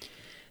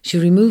 She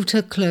removed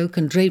her cloak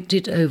and draped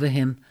it over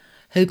him,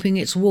 hoping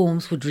its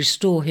warmth would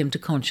restore him to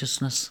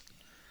consciousness.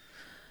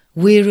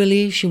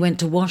 Wearily she went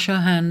to wash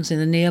her hands in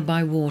the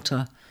nearby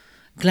water,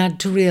 glad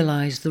to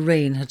realise the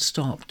rain had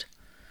stopped.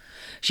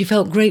 She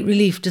felt great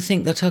relief to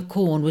think that her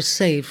corn was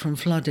saved from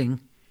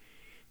flooding.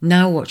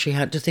 Now what she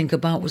had to think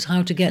about was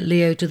how to get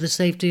Leo to the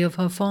safety of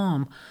her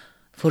farm,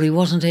 for he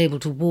wasn't able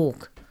to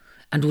walk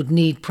and would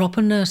need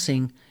proper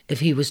nursing if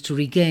he was to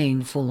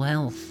regain full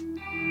health.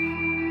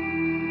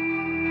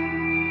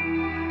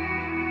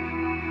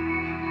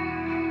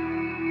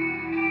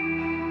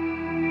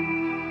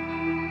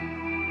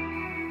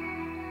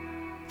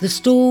 The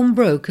storm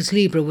broke as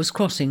Libra was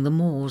crossing the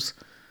moors,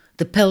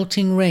 the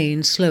pelting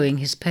rain slowing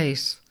his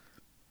pace.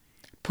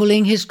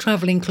 Pulling his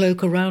travelling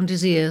cloak around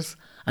his ears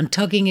and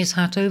tugging his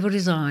hat over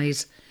his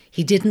eyes,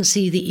 he didn't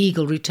see the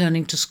eagle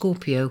returning to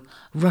Scorpio,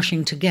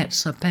 rushing to get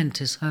Serpent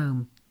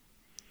home.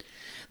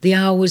 The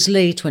hour was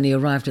late when he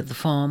arrived at the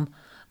farm,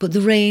 but the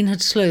rain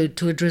had slowed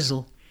to a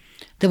drizzle.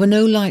 There were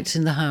no lights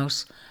in the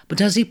house, but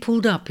as he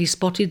pulled up he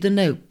spotted the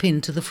note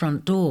pinned to the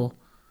front door.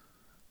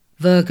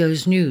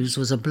 Virgo's news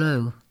was a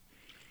blow.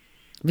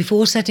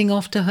 Before setting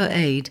off to her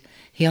aid,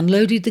 he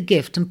unloaded the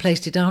gift and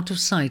placed it out of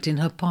sight in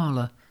her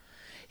parlour.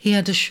 He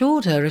had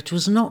assured her it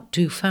was not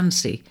too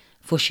fancy,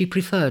 for she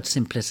preferred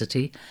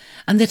simplicity,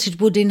 and that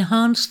it would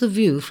enhance the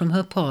view from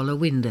her parlour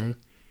window.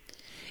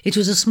 It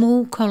was a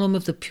small column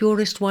of the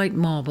purest white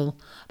marble,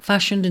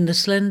 fashioned in the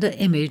slender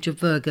image of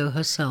Virgo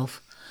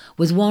herself,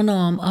 with one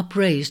arm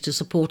upraised to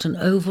support an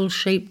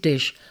oval-shaped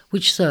dish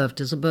which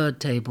served as a bird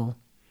table,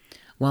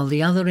 while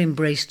the other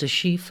embraced a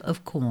sheaf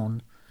of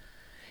corn.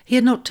 He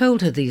had not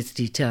told her these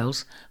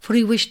details, for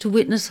he wished to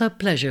witness her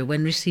pleasure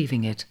when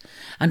receiving it,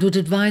 and would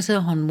advise her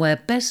on where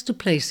best to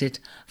place it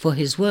for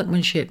his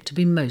workmanship to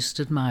be most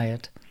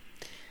admired.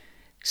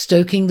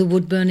 Stoking the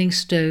wood-burning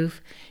stove,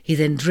 he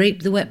then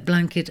draped the wet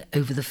blanket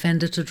over the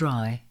fender to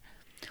dry.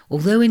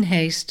 Although in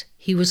haste,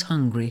 he was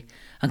hungry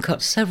and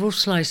cut several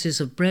slices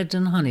of bread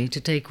and honey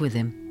to take with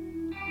him.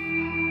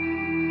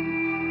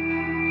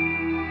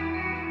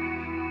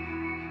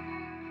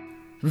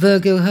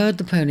 Virgo heard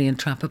the pony and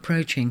trap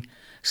approaching,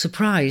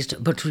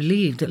 surprised but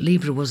relieved that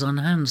Libra was on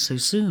hand so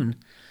soon.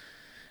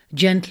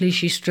 Gently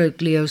she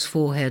stroked Leo's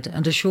forehead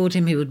and assured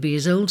him he would be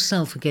his old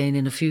self again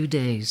in a few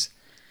days.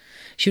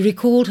 She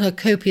recalled her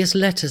copious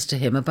letters to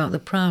him about the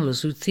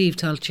prowlers who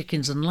thieved her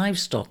chickens and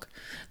livestock,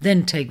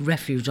 then take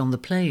refuge on the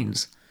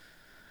plains.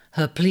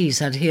 Her pleas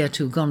had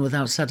hitherto gone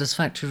without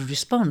satisfactory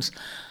response,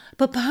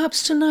 but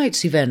perhaps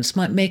tonight's events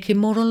might make him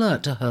more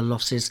alert to her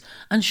losses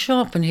and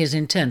sharpen his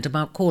intent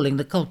about calling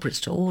the culprits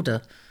to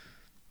order.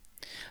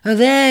 "Oh,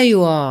 there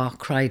you are,"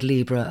 cried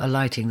Libra,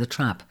 alighting the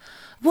trap.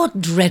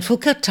 "What dreadful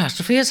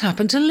catastrophe has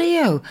happened to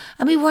Leo?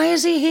 I mean, why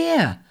is he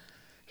here?"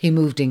 He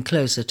moved in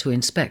closer to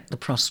inspect the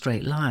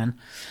prostrate lion.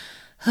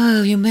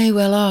 "Oh, you may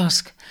well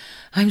ask.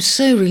 I'm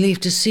so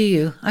relieved to see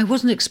you. I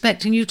wasn't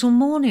expecting you till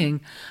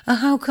morning.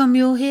 How come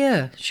you're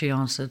here?" she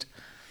answered.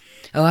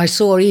 "Oh, I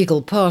saw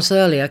Eagle pass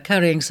earlier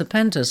carrying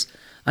Serpentus.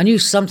 I knew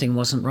something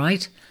wasn't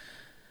right.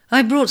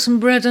 I brought some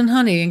bread and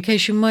honey in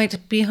case you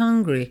might be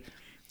hungry.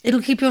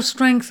 It'll keep your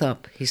strength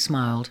up," he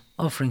smiled,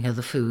 offering her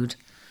the food.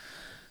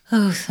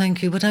 "Oh,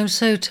 thank you, but I'm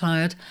so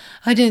tired.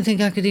 I don't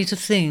think I could eat a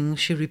thing,"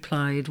 she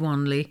replied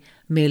wanly,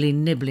 merely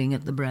nibbling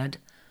at the bread.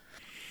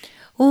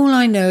 "All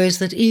I know is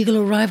that Eagle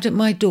arrived at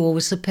my door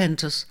with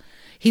Serpentus.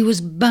 He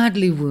was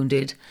badly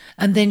wounded,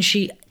 and then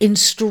she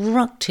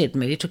instructed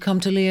me to come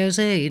to Leo's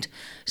aid,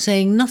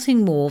 saying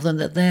nothing more than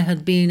that there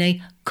had been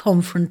a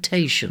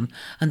confrontation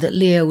and that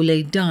Leo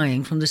lay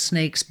dying from the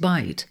snake's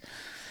bite.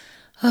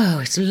 Oh,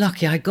 it's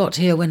lucky I got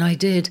here when I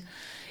did.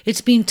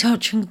 It's been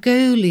touch and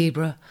go,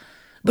 Libra,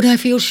 but I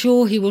feel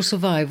sure he will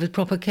survive with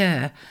proper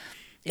care.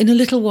 In a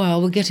little while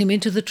we'll get him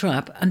into the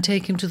trap and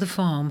take him to the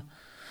farm.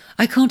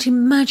 I can't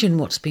imagine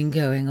what's been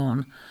going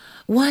on.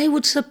 Why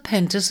would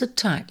Serpentus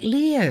attack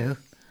Leo?"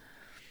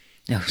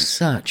 "Oh,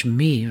 search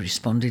me,"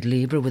 responded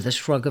Libra with a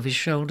shrug of his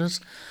shoulders.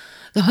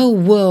 "The whole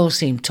world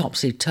seemed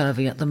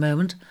topsy-turvy at the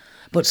moment,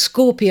 but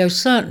Scorpio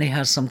certainly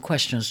has some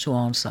questions to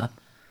answer.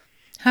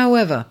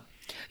 However,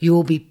 you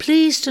will be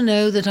pleased to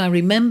know that I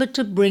remembered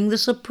to bring the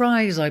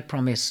surprise I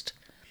promised."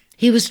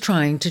 He was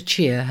trying to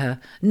cheer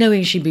her,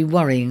 knowing she'd be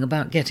worrying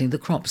about getting the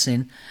crops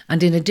in,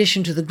 and in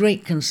addition to the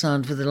great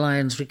concern for the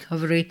lion's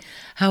recovery,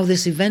 how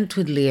this event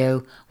with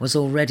Leo was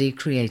already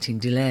creating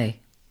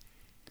delay.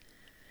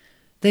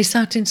 They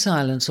sat in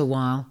silence a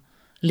while,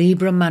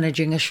 Libra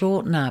managing a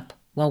short nap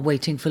while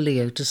waiting for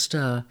Leo to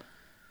stir.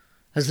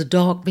 As the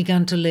dark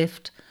began to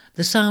lift,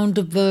 the sound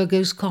of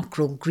Virgo's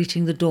cockerel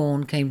greeting the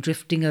dawn came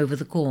drifting over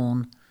the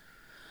corn.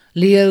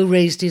 Leo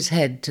raised his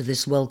head to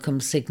this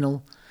welcome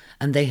signal,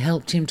 and they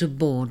helped him to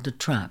board the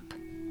trap.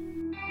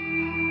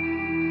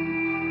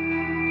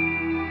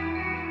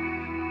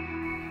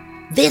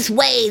 This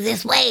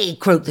way,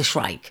 croaked the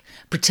shrike,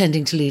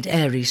 pretending to lead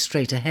Aries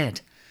straight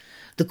ahead.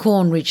 The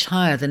corn reached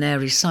higher than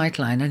Aries'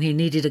 sightline, and he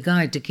needed a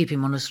guide to keep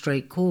him on a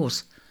straight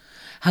course.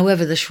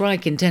 However, the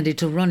shrike intended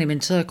to run him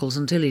in circles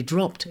until he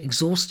dropped,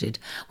 exhausted,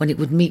 when it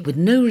would meet with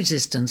no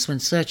resistance when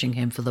searching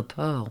him for the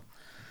pearl.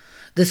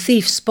 The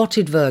thief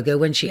spotted Virgo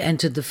when she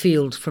entered the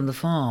field from the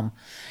farm.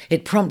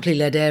 It promptly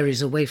led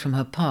Aries away from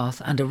her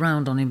path and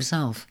around on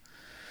himself.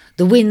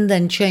 The wind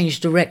then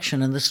changed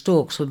direction and the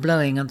stalks were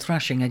blowing and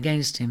thrashing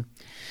against him.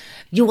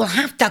 "You will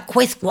have to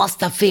crisscross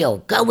the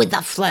field. Go with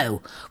the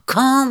flow.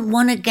 Can't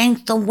run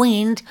against the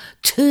wind.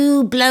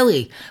 Too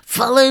blowy.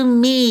 Follow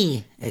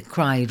me," it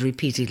cried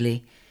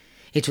repeatedly.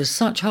 It was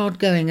such hard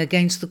going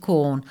against the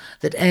corn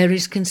that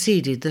Aries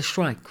conceded the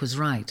shrike was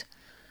right.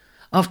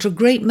 After a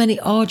great many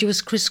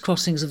arduous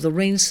crisscrossings of the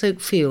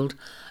rain-soaked field,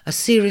 a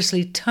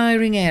seriously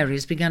tiring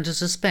Aries began to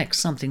suspect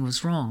something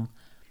was wrong.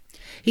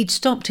 He'd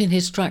stopped in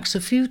his tracks a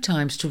few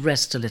times to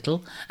rest a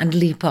little and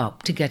leap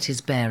up to get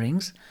his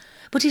bearings,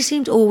 but he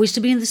seemed always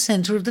to be in the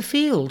centre of the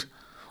field.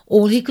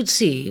 All he could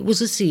see was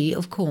a sea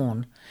of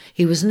corn.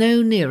 He was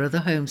no nearer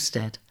the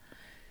homestead.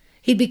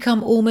 He'd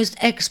become almost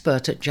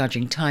expert at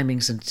judging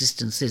timings and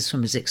distances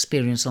from his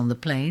experience on the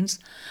plains,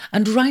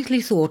 and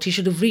rightly thought he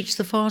should have reached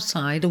the far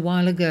side a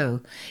while ago,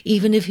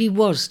 even if he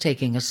was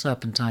taking a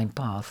serpentine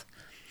path.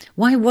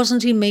 Why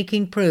wasn't he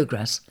making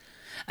progress?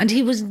 And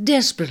he was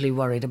desperately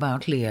worried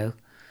about Leo.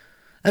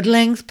 At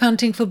length,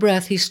 panting for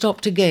breath, he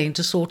stopped again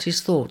to sort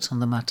his thoughts on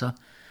the matter.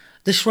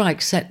 The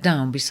shrike sat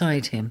down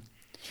beside him.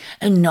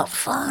 "Not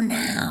far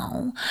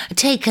now.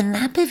 Take a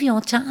nap if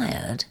you're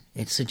tired,"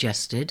 it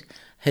suggested,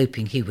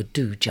 hoping he would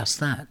do just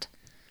that.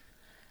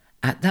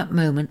 At that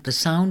moment, the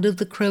sound of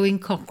the crowing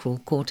cockerel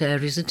caught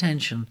Aries'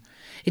 attention.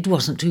 It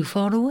wasn't too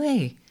far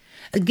away.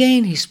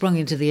 Again he sprung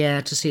into the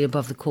air to see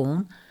above the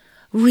corn.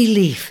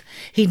 Relief!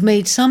 He'd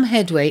made some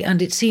headway,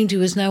 and it seemed he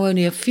was now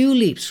only a few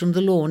leaps from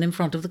the lawn in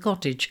front of the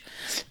cottage.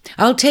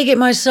 "I'll take it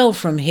myself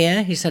from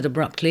here," he said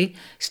abruptly,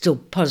 still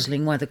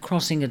puzzling why the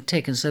crossing had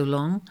taken so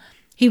long.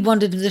 He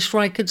wondered if the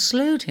shrike had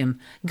slowed him,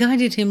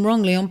 guided him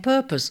wrongly on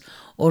purpose,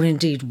 or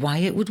indeed why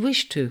it would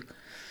wish to.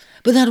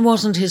 But that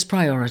wasn't his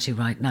priority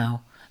right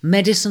now.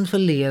 Medicine for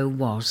Leo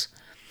was.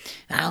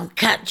 "I'll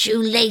catch you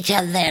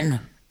later then,"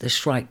 the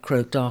shrike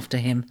croaked after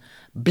him,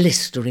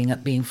 blistering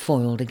at being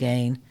foiled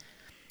again.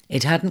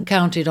 It hadn't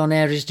counted on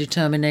Aries'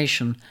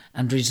 determination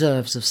and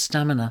reserves of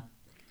stamina.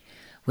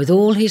 With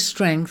all his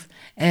strength,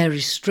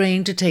 Aries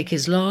strained to take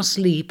his last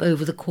leap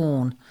over the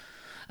corn.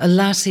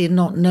 Alas, he had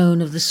not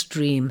known of the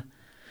stream.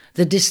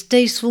 The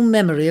distasteful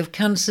memory of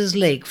Cancer's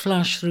Lake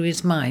flashed through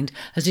his mind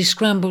as he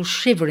scrambled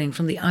shivering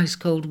from the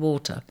ice-cold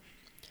water.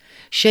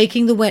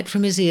 Shaking the wet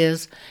from his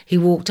ears, he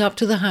walked up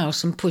to the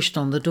house and pushed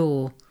on the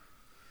door.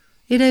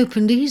 It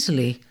opened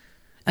easily,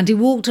 and he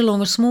walked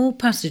along a small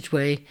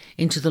passageway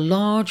into the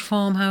large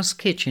farmhouse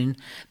kitchen,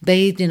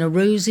 bathed in a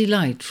rosy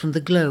light from the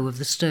glow of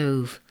the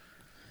stove.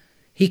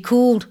 He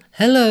called,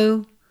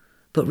 "Hello,"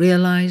 but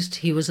realised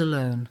he was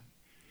alone.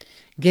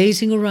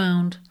 Gazing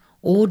around,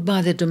 awed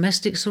by the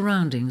domestic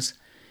surroundings,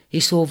 he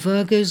saw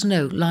Virgo's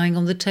note lying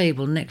on the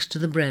table next to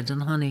the bread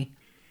and honey.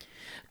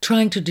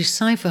 Trying to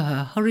decipher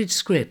her hurried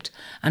script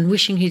and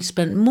wishing he'd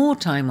spent more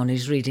time on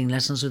his reading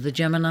lessons with the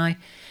Gemini,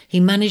 he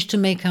managed to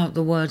make out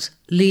the words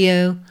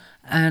Leo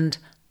and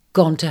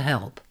gone to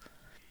help.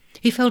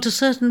 He felt a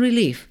certain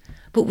relief,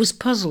 but was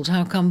puzzled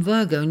how come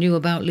Virgo knew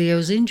about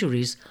Leo's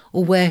injuries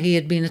or where he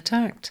had been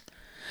attacked.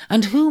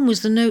 And whom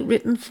was the note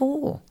written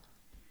for?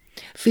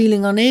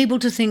 Feeling unable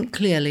to think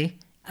clearly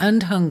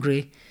and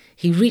hungry,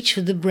 he reached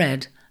for the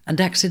bread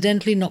and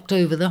accidentally knocked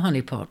over the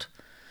honey pot.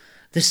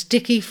 The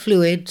sticky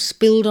fluid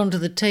spilled onto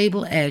the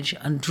table edge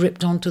and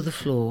dripped onto the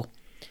floor.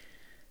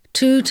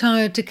 Too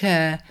tired to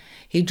care,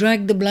 he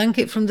dragged the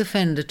blanket from the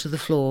fender to the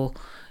floor,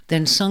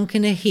 then sunk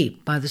in a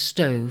heap by the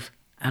stove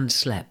and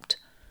slept.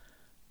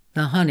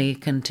 The honey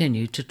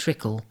continued to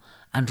trickle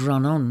and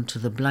run on to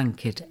the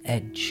blanket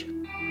edge.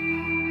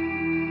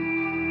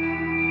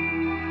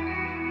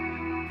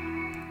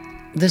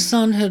 The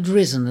sun had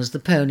risen as the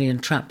pony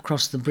and trap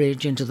crossed the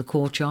bridge into the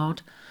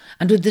courtyard,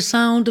 and with the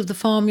sound of the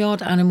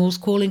farmyard animals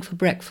calling for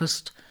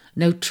breakfast,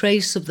 no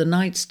trace of the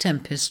night's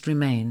tempest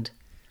remained.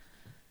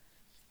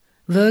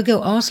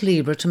 Virgo asked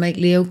Libra to make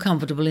Leo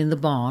comfortable in the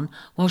barn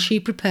while she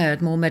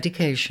prepared more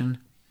medication.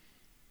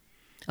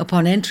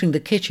 Upon entering the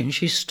kitchen,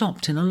 she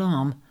stopped in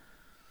alarm.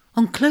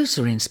 On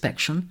closer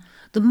inspection,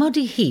 the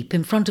muddy heap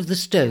in front of the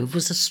stove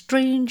was a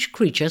strange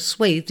creature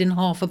swathed in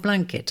half a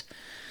blanket,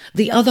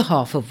 the other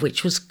half of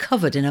which was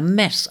covered in a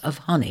mess of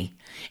honey.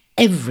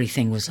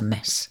 Everything was a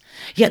mess,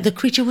 yet the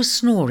creature was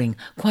snoring,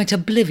 quite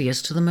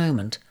oblivious to the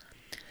moment.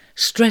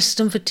 Stressed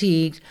and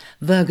fatigued,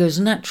 Virgo's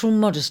natural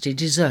modesty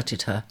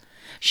deserted her.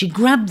 She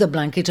grabbed the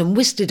blanket and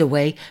whisked it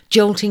away,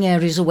 jolting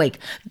Aries awake.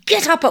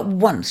 "Get up at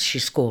once," she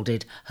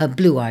scolded, her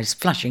blue eyes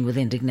flashing with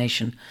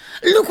indignation.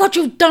 "Look what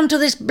you've done to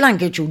this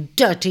blanket, you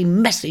dirty,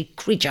 messy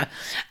creature.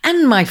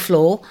 And my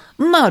floor,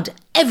 mud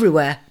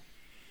everywhere."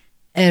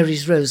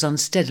 Aries rose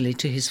unsteadily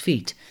to his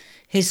feet.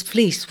 His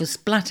fleece was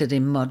splattered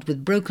in mud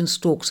with broken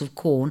stalks of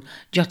corn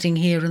jutting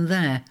here and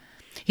there.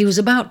 He was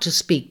about to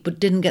speak but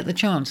didn't get the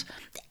chance.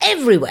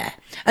 "Everywhere!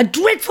 A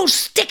dreadful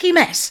sticky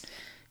mess!"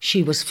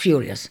 She was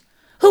furious.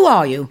 "Who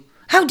are you?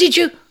 How did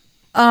you—"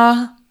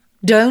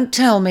 Don't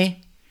tell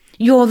me.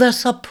 "You're the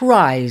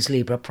surprise,"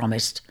 Libra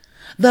promised.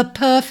 "The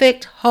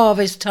perfect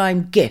harvest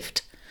time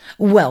gift.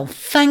 Well,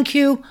 thank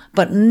you,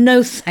 but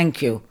no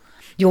thank you.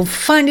 You'll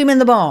find him in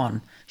the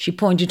barn." She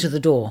pointed to the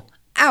door.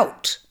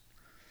 "Out!"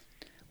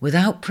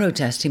 Without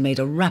protest, he made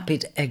a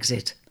rapid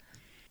exit.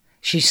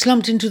 She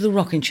slumped into the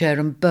rocking chair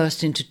and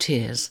burst into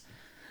tears.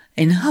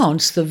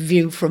 "Enhance the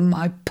view from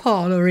my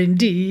parlour,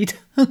 indeed.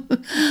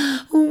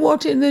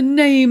 What in the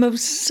name of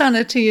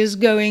sanity is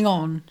going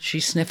on?" she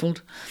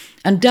sniffled,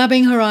 and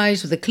dabbing her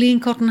eyes with a clean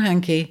cotton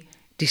hanky,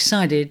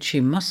 decided she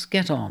must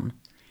get on.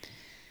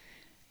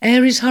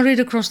 Aries hurried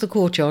across the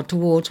courtyard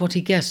towards what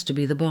he guessed to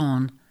be the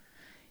barn.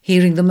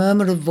 Hearing the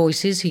murmur of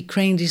voices, he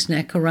craned his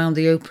neck around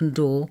the open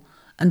door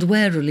and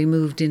warily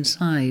moved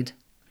inside.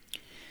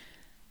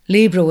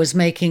 Libra was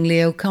making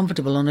Leo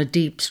comfortable on a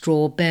deep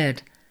straw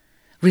bed.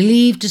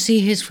 Relieved to see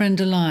his friend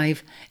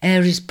alive,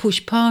 Aries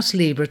pushed past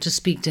Libra to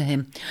speak to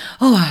him.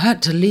 "Oh, I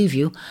had to leave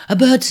you. A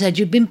bird said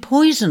you'd been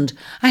poisoned.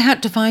 I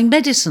had to find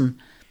medicine."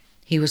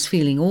 He was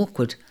feeling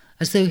awkward,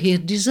 as though he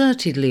had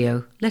deserted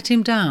Leo, let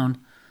him down.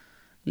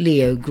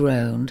 Leo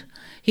groaned.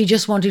 He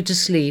just wanted to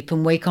sleep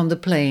and wake on the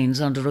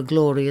plains under a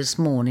glorious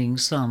morning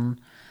sun.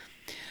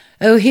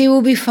 "Oh, he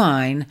will be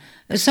fine.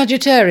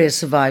 Sagittarius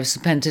survived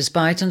Serpent's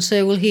bite, and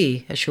so will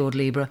he," assured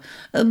Libra.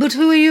 "But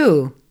who are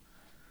you?"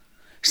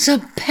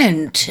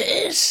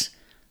 "Serpentis?"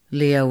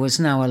 Leo was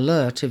now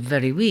alert, if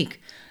very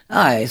weak.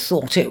 "I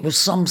thought it was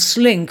some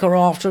slinker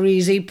after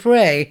easy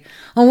prey.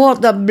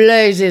 What the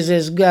blazes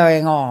is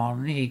going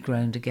on?" he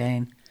groaned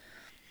again.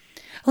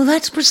 "Oh,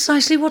 that's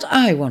precisely what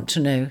I want to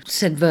know,"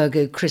 said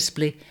Virgo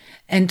crisply,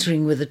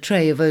 entering with a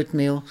tray of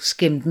oatmeal,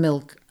 skimmed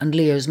milk, and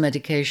Leo's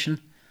medication.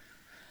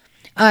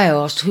 "I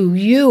asked who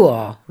you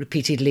are,"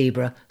 repeated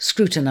Libra,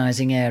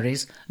 scrutinising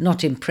Aries,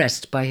 not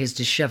impressed by his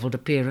dishevelled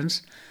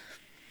appearance.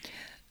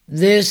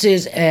 "This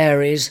is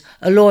Aries,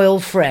 a loyal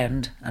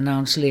friend,"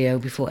 announced Leo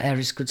before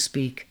Aries could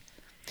speak.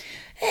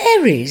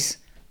 Aries?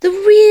 The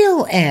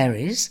real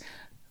Aries?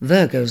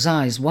 Virgo's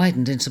eyes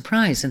widened in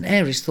surprise, and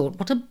Aries thought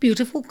what a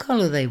beautiful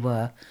colour they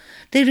were.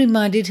 They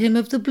reminded him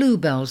of the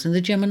bluebells in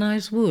the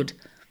Gemini's wood.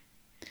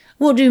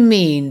 "What do you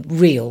mean,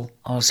 real?"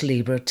 asked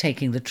Libra,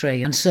 taking the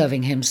tray and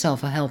serving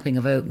himself a helping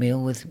of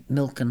oatmeal with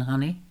milk and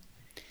honey.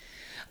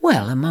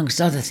 "Well,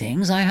 amongst other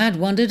things, I had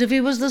wondered if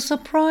he was the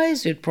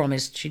surprise you'd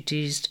promised," she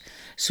teased,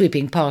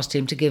 sweeping past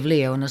him to give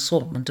Leo an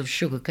assortment of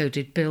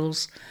sugar-coated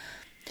pills.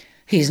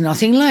 "He's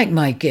nothing like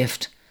my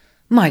gift.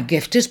 My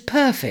gift is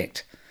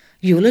perfect.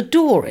 You'll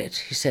adore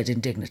it," he said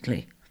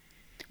indignantly.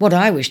 "What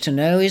I wish to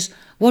know is,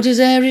 what is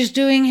Aries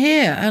doing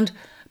here? And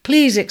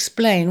please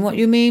explain what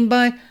you mean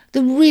by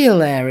the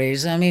real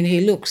Aries. I mean,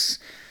 he looks...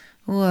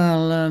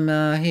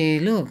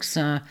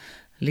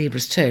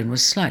 Libra's tone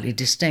was slightly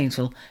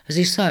disdainful as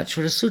he searched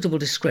for a suitable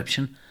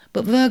description,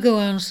 but Virgo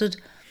answered,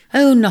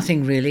 "Oh,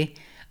 nothing really.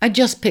 I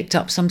just picked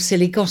up some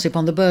silly gossip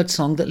on the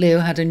birdsong that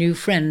Leo had a new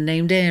friend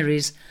named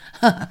Aries.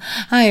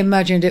 I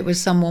imagined it was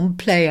someone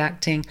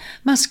play-acting,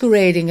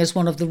 masquerading as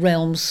one of the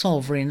realm's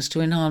sovereigns to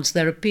enhance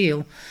their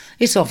appeal.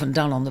 It's often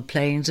done on the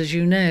plains, as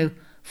you know.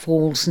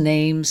 False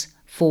names,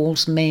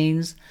 false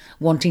manes,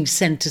 wanting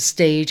centre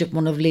stage at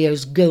one of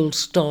Leo's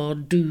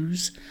gold-starred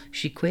do's,"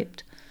 she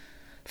quipped.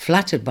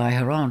 Flattered by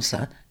her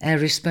answer,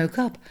 Aries spoke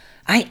up.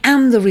 "I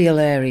am the real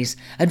Aries,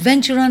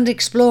 adventurer and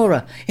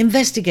explorer,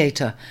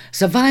 investigator,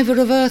 survivor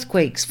of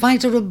earthquakes,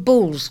 fighter of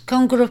bulls,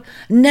 conqueror of—"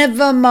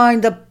 "Never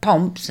mind the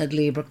pomp," said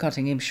Libra,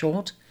 cutting him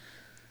short.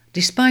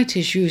 Despite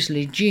his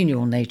usually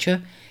genial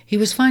nature, he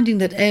was finding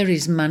that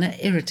Aries' manner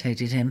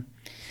irritated him.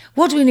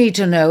 "What we need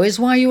to know is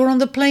why you were on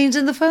the plains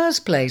in the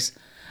first place.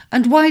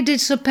 And why did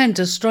Serpent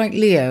strike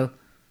Leo?"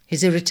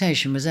 His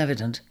irritation was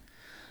evident.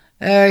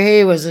 "Oh,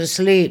 he was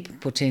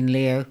asleep," put in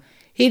Leo.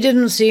 "He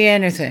didn't see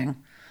anything.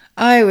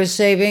 I was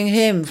saving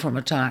him from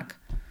attack,"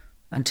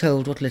 and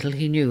told what little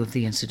he knew of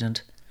the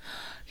incident.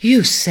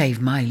 "You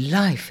saved my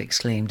life,"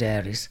 exclaimed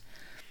Aries.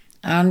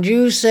 "And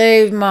you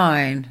saved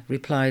mine,"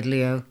 replied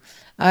Leo.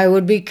 "I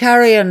would be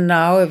carrion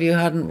now if you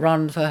hadn't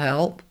run for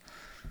help."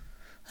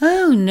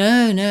 "Oh,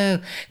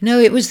 no,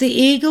 it was the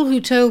eagle who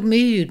told me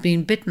you'd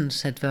been bitten,"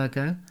 said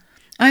Virgo.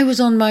 "I was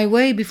on my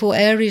way before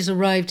Aries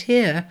arrived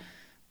here."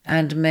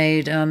 "And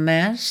made a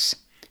mess?"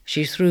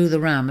 She threw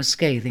the ram a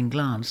scathing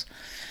glance.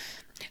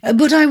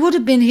 "But I would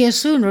have been here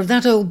sooner if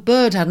that old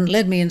bird hadn't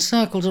led me in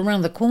circles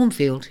around the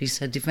cornfield," he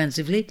said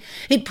defensively.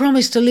 "It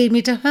promised to lead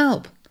me to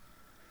help."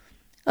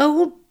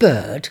 "Old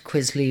bird?"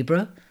 quizzed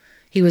Libra.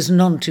 He was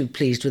none too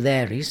pleased with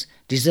Aries,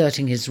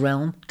 deserting his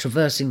realm,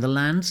 traversing the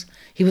lands.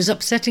 He was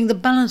upsetting the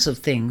balance of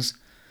things.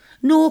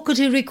 Nor could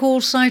he recall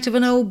sight of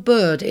an old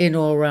bird in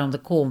or around the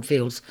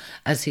cornfields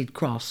as he'd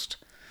crossed.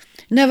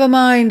 "Never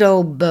mind,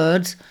 old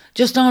birds.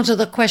 Just answer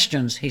the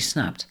questions," he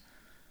snapped.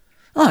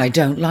 "I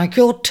don't like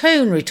your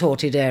tone,"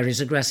 retorted Aries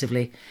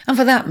aggressively. "And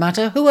for that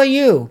matter, who are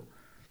you?"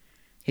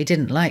 He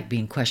didn't like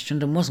being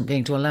questioned and wasn't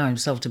going to allow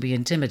himself to be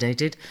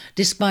intimidated,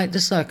 despite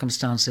the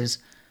circumstances.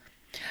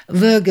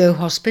 Virgo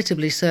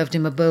hospitably served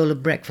him a bowl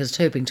of breakfast,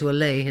 hoping to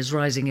allay his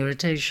rising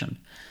irritation.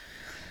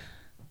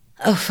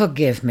 "Oh,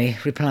 forgive me,"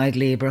 replied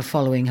Libra,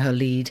 following her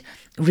lead,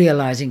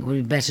 realising it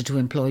would be better to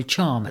employ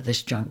charm at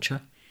this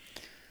juncture.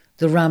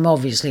 The ram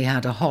obviously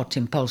had a hot,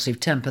 impulsive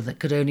temper that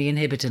could only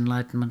inhibit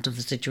enlightenment of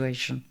the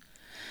situation.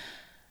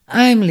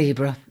 "I'm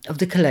Libra, of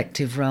the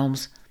collective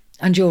realms,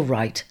 and you're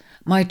right.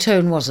 My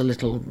tone was a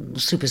little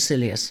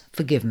supercilious.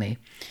 Forgive me.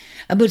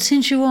 But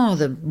since you are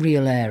the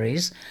real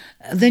Aries,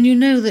 then you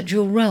know that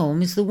your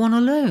realm is the one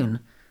alone,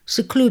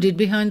 secluded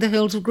behind the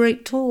hills of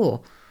Great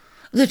Tor.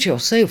 That you're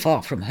so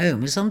far from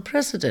home is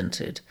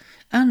unprecedented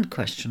and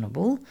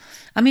questionable.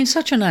 I mean,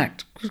 such an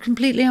act could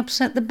completely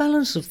upset the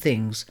balance of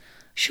things.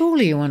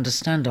 Surely you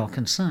understand our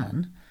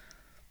concern."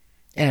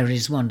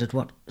 Aries wondered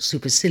what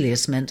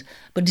supercilious meant,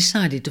 but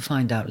decided to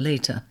find out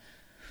later.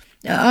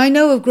 "I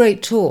know of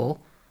Great Tor,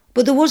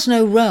 but there was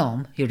no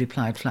realm," he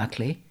replied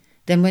flatly,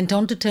 then went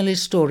on to tell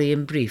his story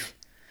in brief.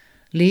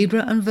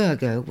 Libra and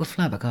Virgo were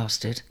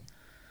flabbergasted.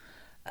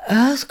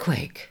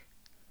 "Earthquake?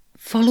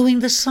 Following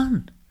the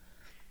sun?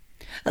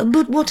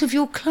 But what of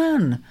your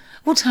clan?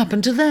 What's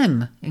happened to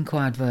them?"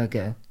 inquired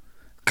Virgo.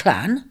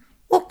 "Clan?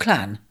 What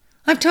clan?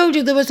 I've told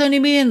you there was only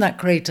me in that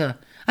crater.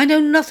 I know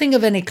nothing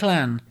of any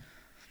clan."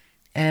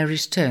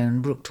 Aries'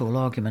 tone brooked all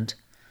argument.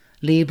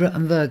 Libra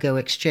and Virgo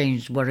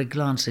exchanged worried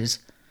glances,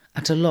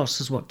 at a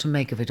loss as what to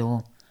make of it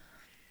all.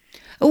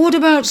 "What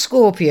about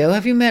Scorpio?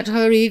 Have you met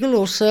her eagle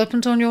or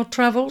serpent on your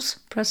travels?"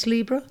 pressed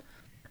Libra.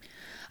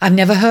 "I've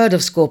never heard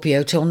of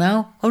Scorpio till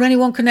now, or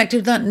anyone connected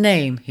with that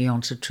name," he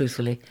answered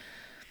truthfully.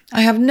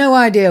 "I have no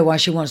idea why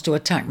she wants to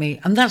attack me,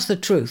 and that's the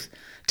truth.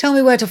 Tell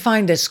me where to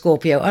find this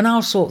Scorpio, and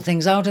I'll sort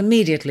things out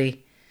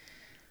immediately."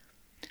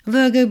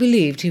 Virgo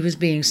believed he was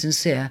being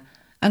sincere,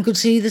 and could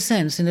see the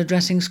sense in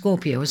addressing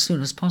Scorpio as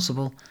soon as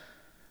possible.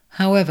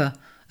 However,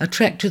 a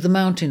trek to the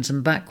mountains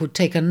and back would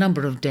take a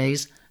number of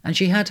days, and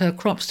she had her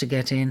crops to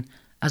get in,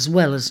 as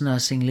well as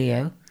nursing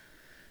Leo.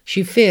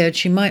 She feared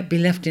she might be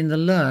left in the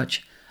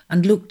lurch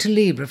and looked to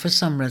Libra for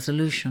some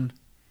resolution.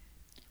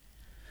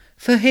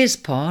 For his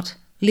part,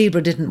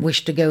 Libra didn't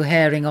wish to go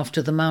herring off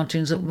to the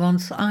mountains at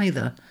once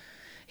either.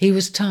 He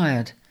was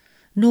tired,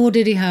 nor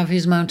did he have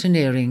his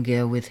mountaineering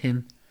gear with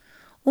him.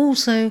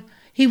 Also,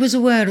 he was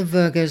aware of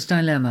Virgo's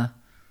dilemma.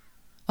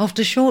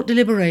 After short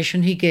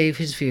deliberation, he gave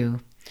his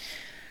view.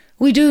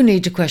 We do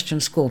need to question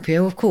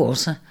Scorpio, of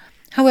course.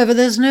 However,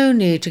 there's no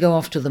need to go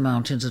off to the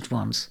mountains at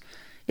once.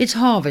 It's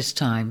harvest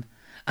time,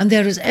 and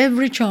there is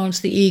every chance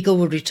the eagle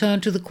will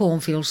return to the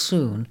cornfield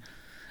soon.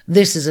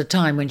 This is a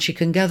time when she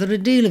can gather a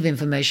deal of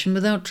information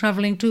without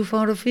travelling too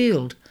far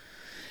afield.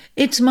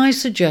 It's my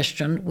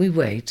suggestion we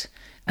wait,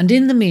 and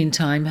in the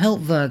meantime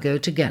help Virgo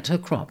to get her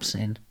crops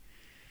in.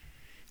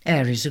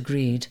 Aries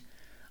agreed.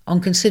 On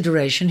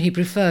consideration, he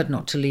preferred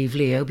not to leave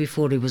Leo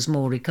before he was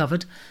more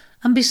recovered,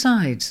 and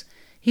besides,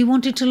 he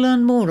wanted to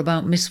learn more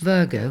about Miss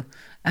Virgo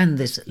and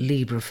this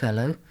Libra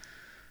fellow.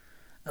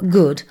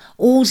 Good,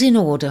 all's in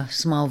order,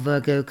 smiled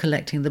Virgo,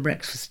 collecting the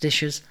breakfast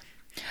dishes.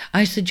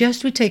 I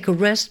suggest we take a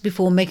rest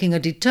before making a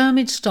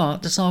determined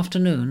start this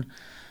afternoon.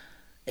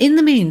 In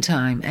the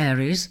meantime,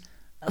 Aries,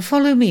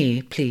 follow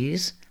me,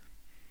 please.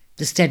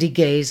 The steady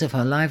gaze of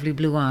her lively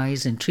blue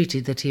eyes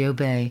entreated that he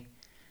obey.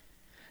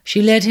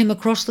 She led him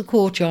across the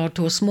courtyard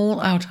to a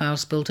small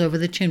outhouse built over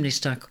the chimney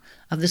stack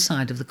at the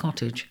side of the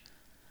cottage.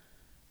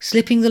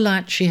 Slipping the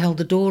latch, she held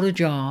the door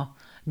ajar,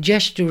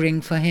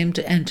 gesturing for him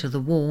to enter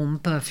the warm,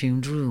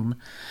 perfumed room.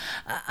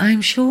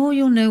 I'm sure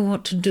you'll know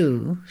what to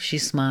do, she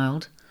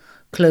smiled,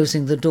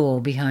 closing the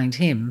door behind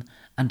him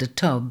and a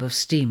tub of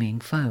steaming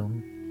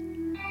foam.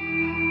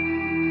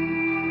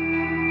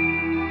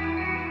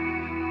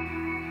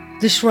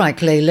 The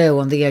shrike lay low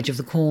on the edge of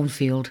the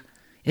cornfield.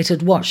 It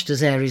had watched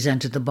as Aries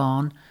entered the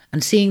barn,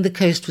 and seeing the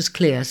coast was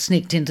clear,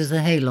 sneaked into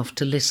the hayloft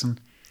to listen.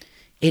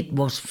 It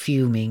was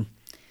fuming.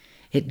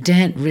 It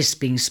daren't risk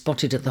being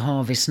spotted at the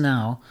harvest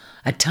now,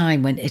 a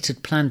time when it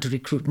had planned to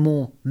recruit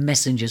more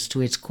messengers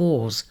to its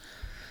cause,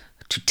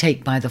 to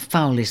take by the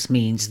foulest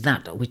means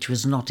that which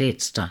was not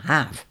its to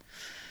have.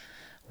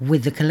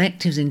 With the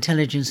collective's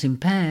intelligence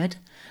impaired,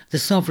 the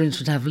sovereigns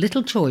would have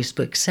little choice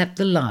but accept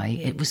the lie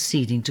it was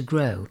seeding to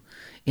grow,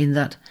 in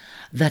that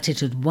it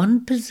had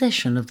won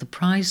possession of the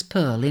prize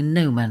pearl in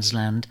no man's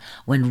land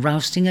when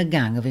rousting a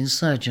gang of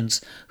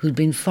insurgents who'd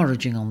been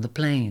foraging on the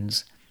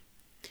plains.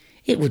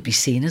 It would be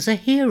seen as a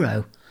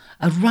hero,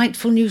 a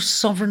rightful new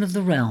sovereign of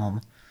the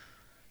realm.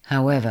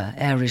 However,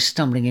 Aries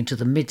stumbling into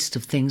the midst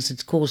of things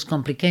had caused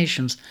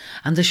complications,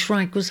 and the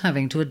shrike was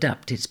having to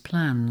adapt its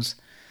plans.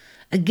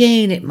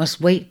 Again, it must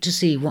wait to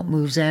see what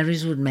moves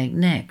Aries would make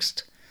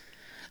next.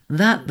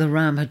 That the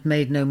ram had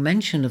made no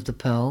mention of the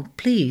pearl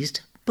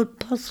pleased but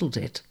puzzled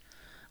it.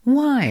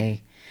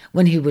 Why,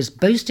 when he was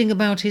boasting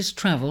about his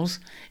travels,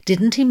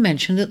 didn't he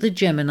mention that the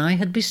Gemini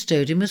had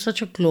bestowed him with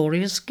such a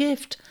glorious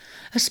gift,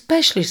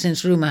 especially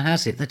since rumour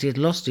has it that he had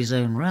lost his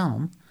own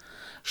realm?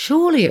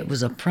 Surely it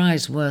was a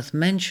prize worth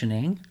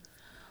mentioning.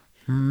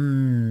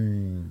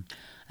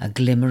 A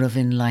glimmer of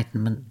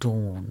enlightenment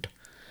dawned.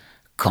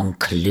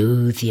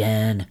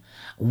 Conclusion.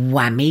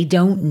 Whammy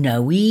don't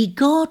know he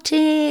got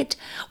it,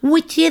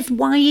 which is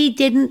why he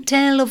didn't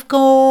tell, of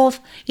course.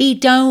 He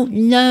don't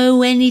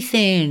know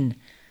anything.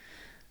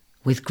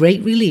 With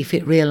great relief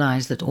it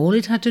realised that all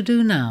it had to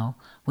do now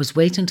was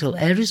wait until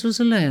Aries was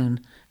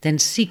alone, then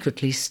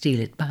secretly steal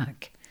it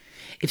back.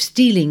 If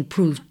stealing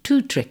proved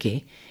too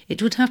tricky,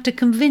 it would have to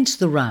convince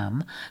the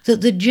ram that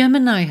the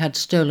Gemini had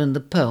stolen the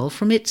pearl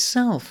from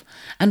itself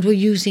and were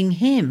using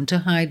him to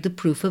hide the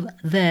proof of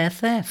their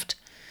theft.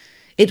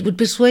 It would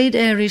persuade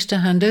Aries to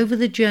hand over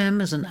the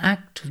gem as an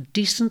act of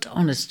decent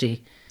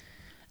honesty,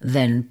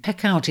 then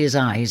peck out his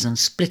eyes and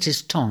split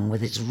his tongue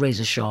with its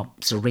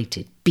razor-sharp,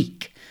 serrated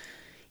beak.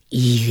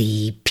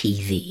 Easy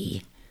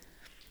peasy.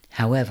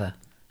 However,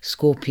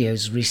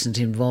 Scorpio's recent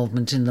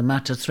involvement in the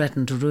matter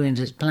threatened to ruin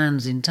its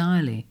plans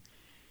entirely.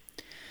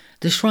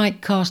 The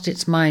shrike cast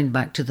its mind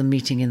back to the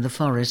meeting in the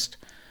forest,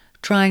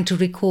 trying to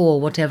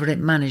recall whatever it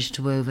managed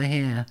to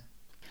overhear.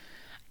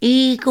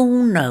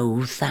 Eagle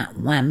knows that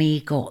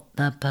Whammy got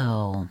the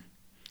pearl.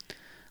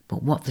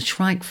 But what the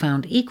shrike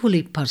found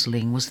equally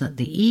puzzling was that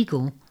the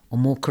eagle, or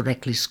more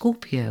correctly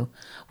Scorpio,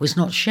 was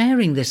not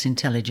sharing this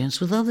intelligence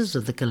with others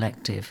of the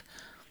collective.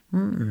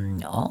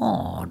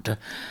 Odd.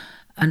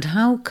 And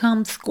how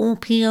come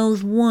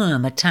Scorpio's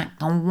worm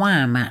attacked on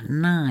Wham at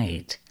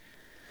night?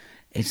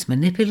 Its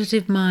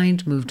manipulative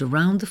mind moved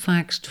around the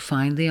facts to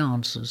find the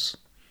answers.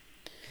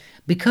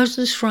 Because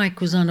the shrike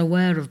was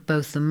unaware of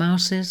both the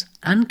mouse's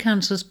and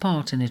Cancer's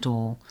part in it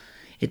all,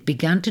 it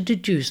began to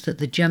deduce that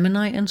the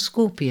Gemini and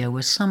Scorpio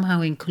were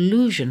somehow in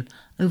collusion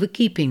over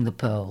keeping the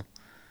pearl.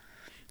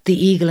 The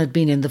eagle had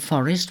been in the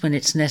forest when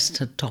its nest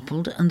had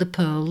toppled and the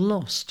pearl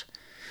lost.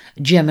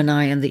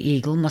 Gemini and the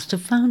eagle must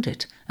have found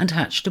it and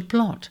hatched a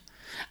plot,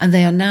 and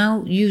they are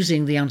now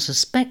using the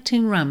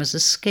unsuspecting ram as a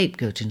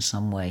scapegoat in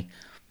some way.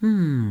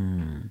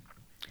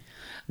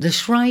 The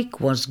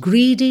shrike was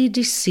greedy,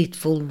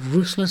 deceitful,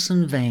 ruthless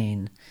and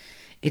vain.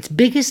 Its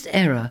biggest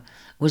error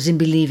was in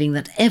believing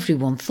that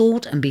everyone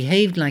thought and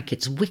behaved like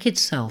its wicked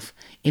self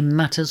in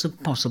matters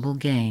of possible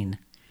gain.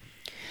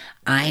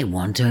 I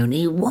want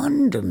only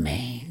one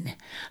domain.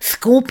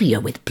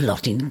 Scorpio with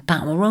plotting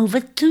power over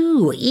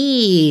two.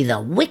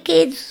 The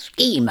wicked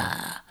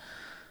schemer.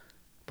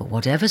 But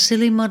whatever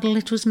silly muddle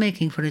it was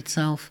making for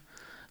itself,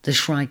 the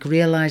Shrike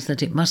realised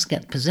that it must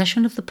get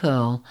possession of the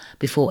pearl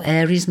before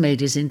Aries made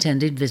his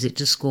intended visit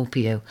to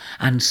Scorpio,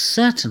 and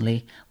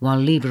certainly while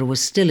Libra was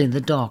still in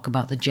the dark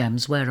about the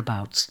gem's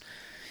whereabouts.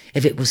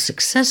 If it was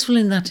successful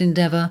in that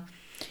endeavour,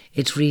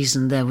 it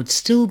reasoned there would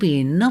still be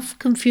enough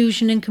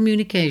confusion in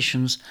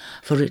communications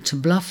for it to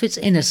bluff its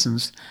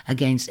innocence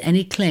against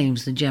any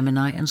claims the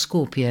Gemini and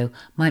Scorpio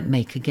might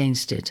make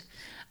against it,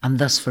 and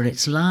thus for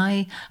its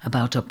lie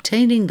about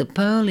obtaining the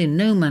pearl in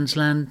no man's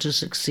land to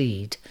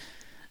succeed.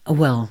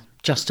 Well,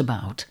 just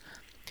about.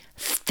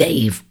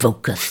 Stay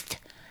focused.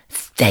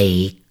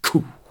 Stay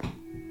cool.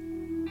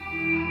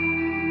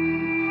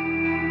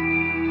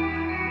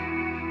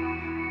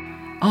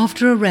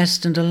 After a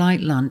rest and a light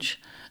lunch,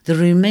 the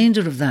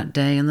remainder of that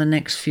day and the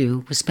next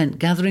few were spent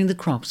gathering the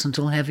crops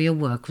until heavier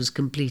work was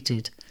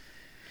completed.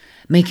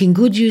 Making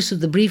good use of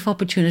the brief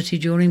opportunity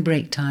during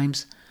break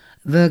times,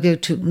 Virgo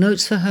took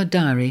notes for her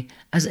diary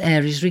as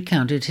Aries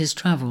recounted his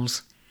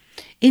travels.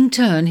 In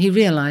turn, he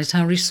realised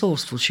how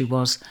resourceful she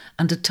was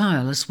and a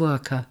tireless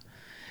worker.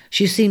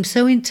 She seemed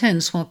so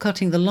intense while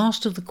cutting the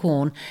last of the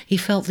corn, he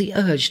felt the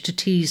urge to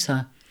tease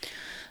her.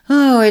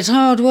 "Oh, it's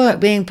hard work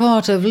being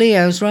part of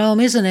Leo's realm,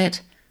 isn't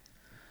it?"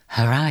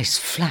 Her eyes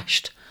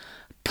flashed.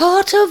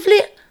 "Part of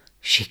Leo?"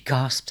 she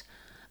gasped,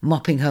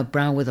 mopping her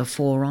brow with a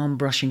forearm,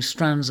 brushing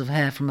strands of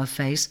hair from her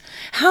face.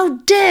 "How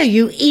dare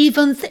you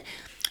even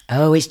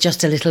 "Oh, it's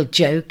just a little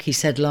joke," he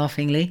said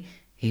laughingly.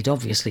 He'd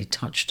obviously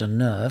touched a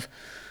nerve.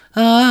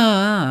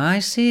 "Ah, I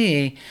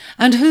see.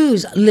 And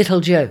whose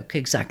little joke,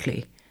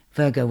 exactly?"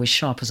 Virgo was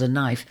sharp as a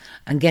knife,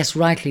 and guessed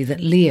rightly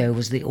that Leo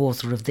was the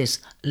author of this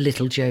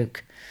little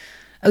joke.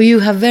 "Oh, you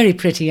have very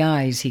pretty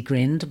eyes," he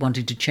grinned,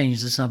 wanting to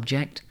change the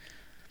subject.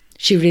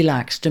 She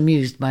relaxed,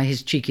 amused by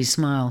his cheeky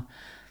smile.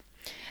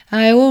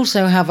 "I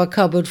also have a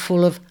cupboard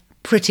full of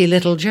pretty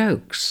little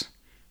jokes,"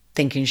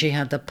 thinking she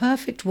had the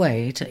perfect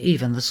way to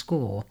even the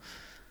score.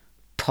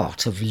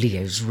 Part of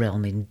Leo's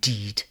realm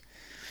indeed.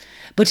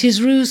 But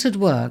his ruse had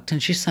worked,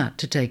 and she sat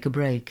to take a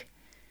break.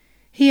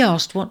 He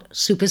asked what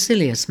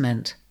supercilious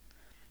meant.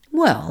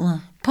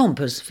 "Well,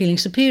 pompous, feeling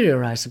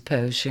superior, I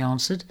suppose," she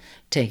answered,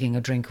 taking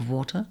a drink of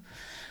water.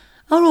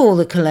 "Are all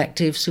the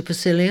collective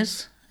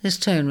supercilious?" His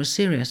tone was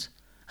serious.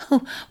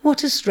 "Oh,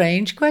 what a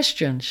strange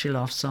question," she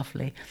laughed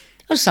softly.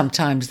 "Oh,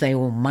 sometimes they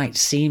all might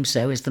seem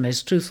so," is the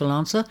most truthful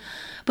answer,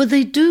 "but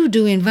they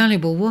do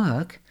invaluable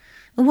work.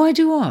 Why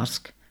do you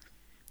ask?"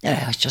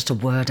 "Oh, it's just a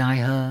word I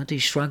heard," he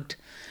shrugged,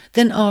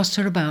 then asked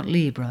her about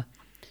Libra.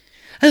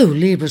 "Oh,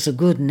 Libra's a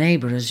good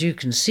neighbour, as you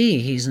can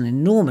see. He's an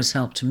enormous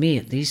help to me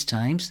at these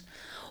times.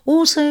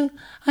 Also,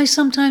 I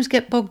sometimes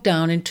get bogged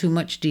down in too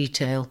much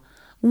detail,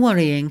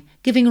 worrying,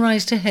 giving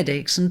rise to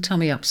headaches and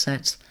tummy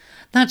upsets.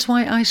 That's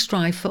why I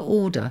strive for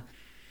order.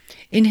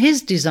 In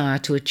his desire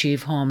to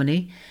achieve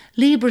harmony,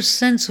 Libra's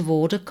sense of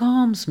order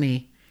calms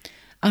me.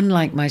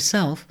 Unlike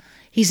myself,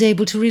 he's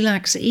able to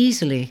relax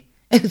easily,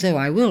 although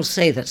I will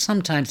say that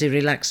sometimes he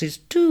relaxes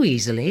too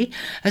easily,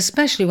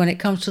 especially when it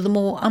comes to the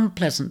more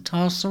unpleasant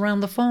tasks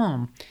around the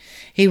farm.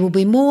 He will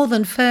be more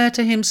than fair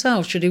to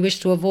himself should he wish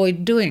to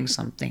avoid doing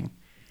something."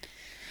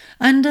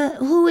 "And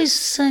who is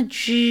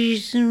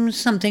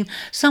something?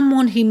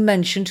 Someone he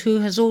mentioned who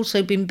has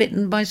also been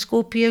bitten by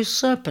Scorpio's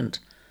Serpent."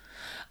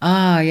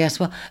 "Ah, yes,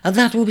 well,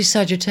 that will be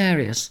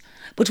Sagittarius,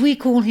 but we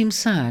call him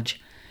Sag.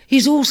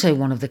 He's also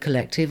one of the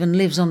collective and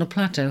lives on a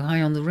plateau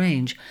high on the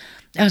range.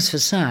 As for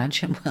Sag,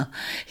 well,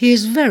 he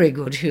is very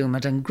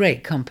good-humoured and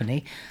great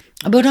company,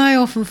 but I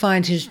often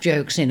find his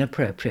jokes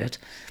inappropriate.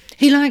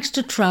 He likes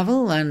to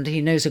travel, and he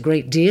knows a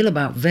great deal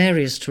about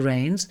various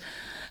terrains,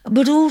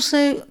 but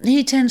also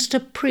he tends to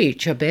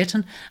preach a bit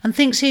and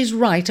thinks he's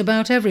right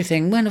about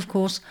everything, when, of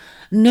course,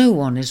 no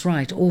one is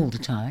right all the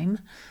time.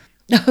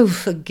 Oh,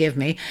 forgive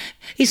me.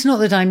 It's not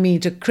that I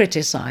mean to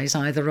criticise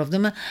either of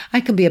them.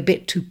 I can be a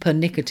bit too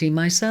pernickety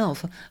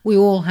myself. We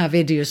all have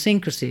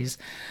idiosyncrasies.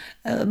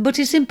 But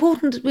it's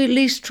important that we at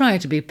least try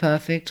to be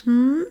perfect,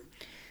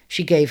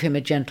 She gave him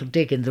a gentle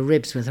dig in the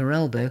ribs with her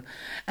elbow.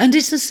 "And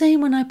it's the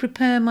same when I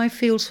prepare my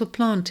fields for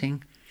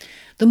planting.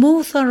 The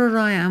more thorough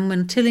I am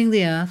when tilling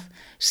the earth,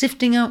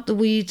 sifting out the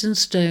weeds and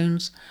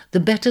stones,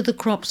 the better the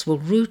crops will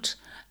root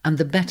and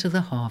the better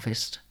the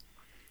harvest."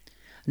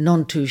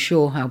 None too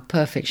sure how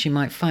perfect she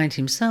might find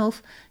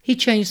himself, he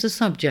changed the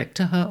subject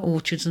to her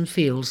orchards and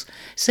fields,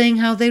 saying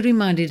how they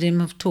reminded him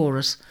of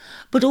Taurus,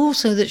 but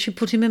also that she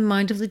put him in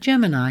mind of the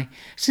Gemini,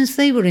 since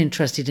they were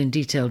interested in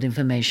detailed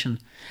information,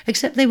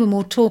 except they were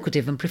more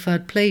talkative and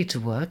preferred play to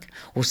work,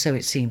 or so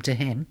it seemed to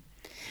him.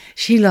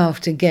 She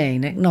laughed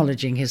again,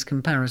 acknowledging his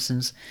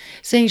comparisons,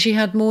 saying she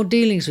had more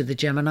dealings with the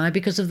Gemini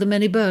because of the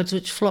many birds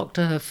which flocked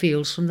to her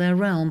fields from their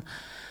realm.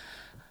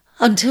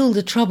 "Until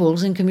the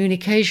troubles in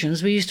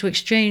communications, we used to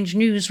exchange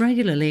news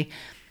regularly.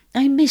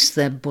 I miss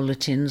their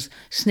bulletins,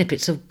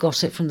 snippets of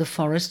gossip from the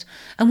forest,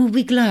 and will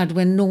be glad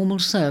when normal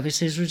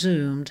service is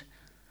resumed.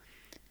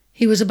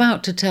 He was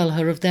about to tell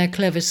her of their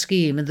clever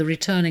scheme and the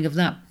returning of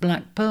that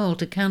black pearl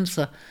to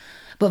Cancer,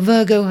 but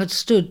Virgo had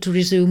stood to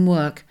resume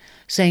work,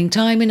 saying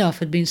time enough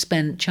had been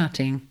spent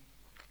chatting.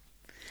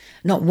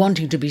 Not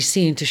wanting to be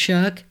seen to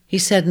shirk, he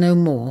said no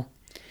more.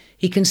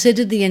 He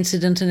considered the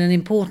incident an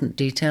important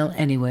detail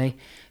anyway,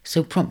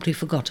 so promptly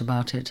forgot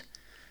about it.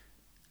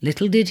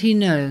 Little did he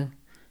know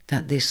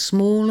that this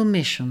small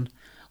omission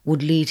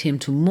would lead him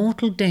to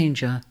mortal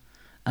danger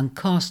and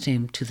cast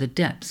him to the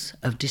depths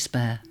of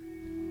despair.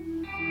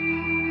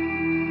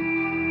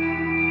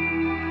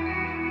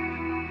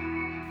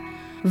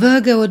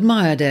 Virgo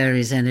admired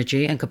Aries'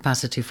 energy and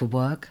capacity for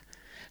work.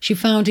 She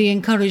found he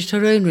encouraged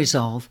her own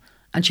resolve,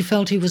 and she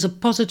felt he was a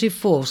positive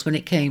force when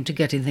it came to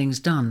getting things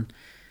done.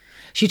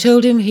 She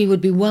told him he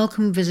would be a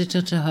welcome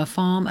visitor to her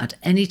farm at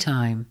any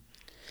time.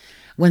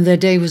 When their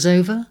day was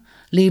over,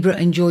 Libra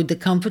enjoyed the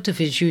comfort of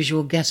his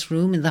usual guest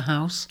room in the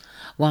house,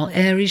 while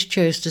Aries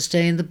chose to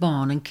stay in the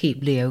barn and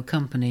keep Leo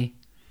company.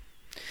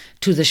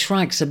 To the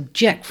shrike's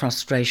abject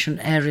frustration,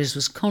 Aries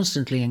was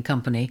constantly in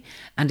company,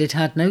 and it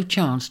had no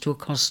chance to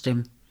accost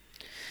him.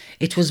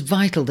 It was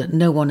vital that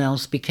no one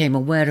else became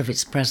aware of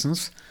its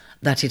presence,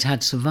 that it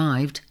had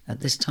survived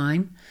at this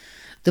time.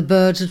 The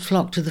birds had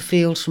flocked to the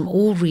fields from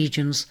all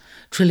regions,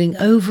 trilling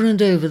over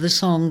and over the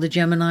song the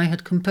Gemini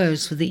had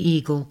composed for the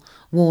eagle,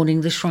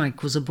 warning the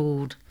shrike was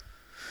aboard.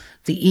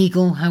 The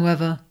eagle,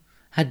 however,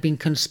 had been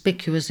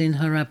conspicuous in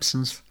her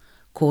absence,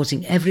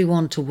 causing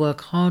everyone to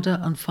work harder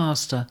and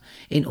faster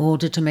in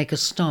order to make a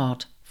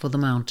start for the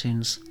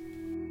mountains.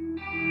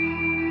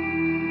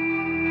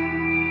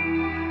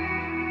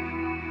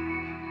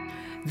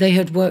 They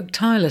had worked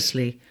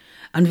tirelessly,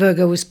 and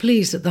Virgo was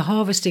pleased that the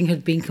harvesting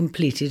had been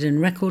completed in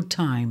record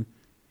time.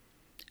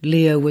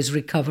 Leo was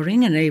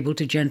recovering and able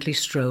to gently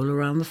stroll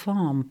around the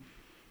farm.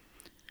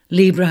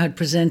 Libra had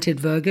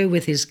presented Virgo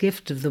with his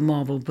gift of the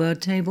marble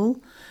bird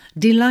table,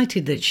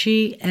 delighted that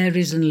she,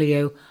 Aries and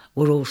Leo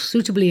were all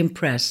suitably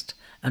impressed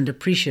and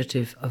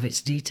appreciative of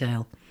its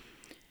detail.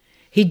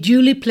 He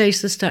duly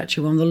placed the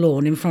statue on the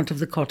lawn in front of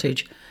the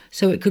cottage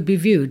so it could be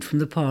viewed from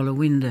the parlour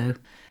window.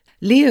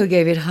 Leo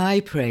gave it high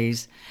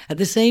praise, at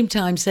the same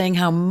time saying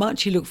how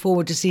much he looked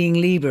forward to seeing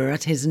Libra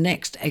at his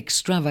next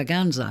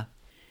extravaganza.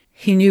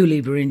 He knew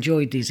Libra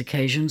enjoyed these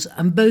occasions,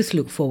 and both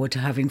looked forward to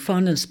having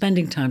fun and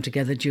spending time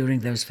together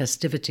during those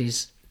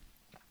festivities.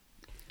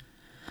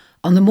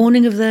 On the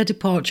morning of their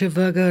departure,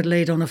 Virgo had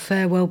laid on a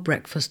farewell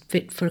breakfast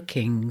fit for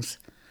kings.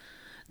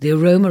 The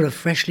aroma of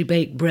freshly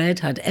baked bread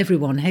had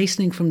everyone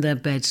hastening from their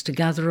beds to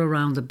gather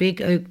around the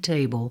big oak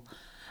table,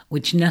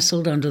 which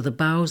nestled under the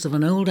boughs of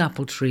an old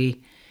apple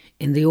tree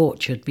in the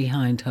orchard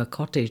behind her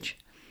cottage.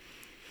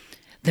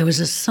 There was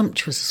a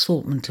sumptuous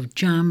assortment of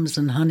jams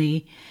and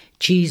honey,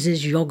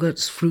 cheeses,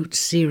 yogurts, fruits,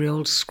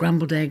 cereals,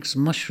 scrambled eggs,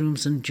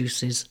 mushrooms and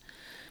juices.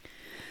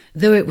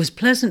 Though it was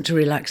pleasant to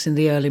relax in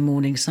the early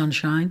morning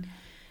sunshine,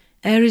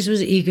 Aries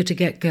was eager to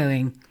get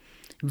going.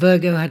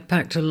 Virgo had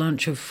packed a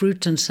lunch of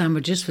fruit and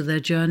sandwiches for their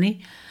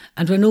journey,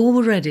 and when all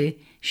were ready,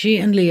 she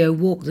and Leo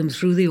walked them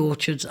through the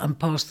orchards and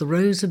past the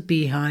rows of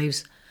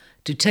beehives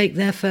to take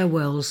their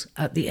farewells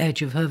at the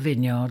edge of her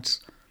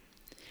vineyards.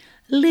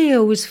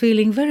 Leo was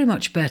feeling very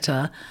much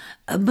better,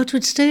 but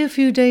would stay a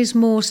few days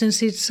more since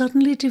he'd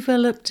suddenly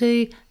developed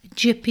a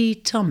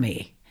jippy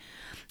tummy.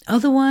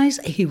 Otherwise,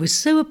 he was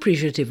so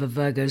appreciative of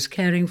Virgo's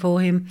caring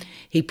for him,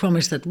 he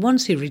promised that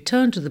once he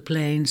returned to the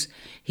plains,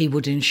 he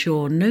would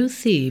ensure no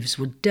thieves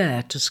would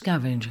dare to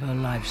scavenge her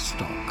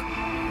livestock.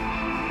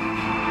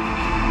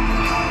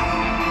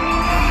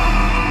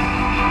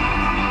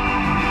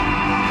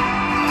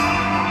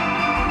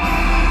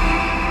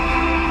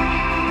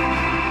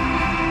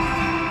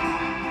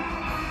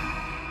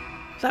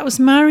 That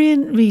was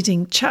Marion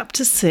reading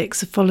Chapter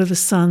 6 of Follow the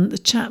Sun, the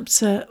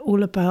chapter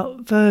all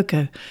about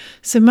Virgo.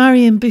 So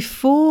Marion,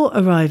 before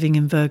arriving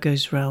in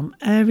Virgo's realm,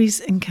 Aries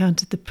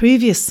encountered the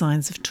previous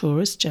signs of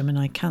Taurus,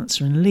 Gemini,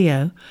 Cancer and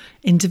Leo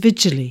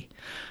individually.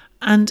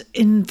 And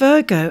in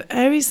Virgo,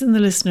 Aries and the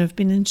listener have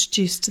been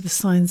introduced to the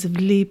signs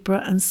of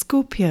Libra and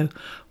Scorpio.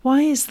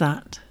 Why is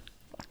that?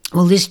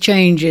 Well, this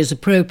change is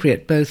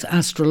appropriate both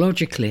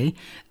astrologically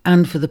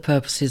and for the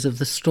purposes of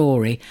the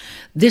story.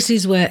 This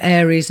is where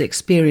Aries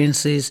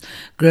experiences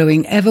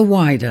growing ever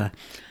wider,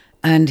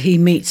 and he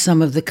meets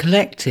some of the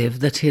collective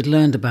that he had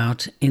learned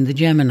about in the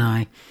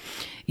Gemini.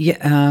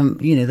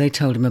 They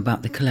told him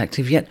about the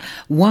collective. Yet,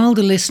 while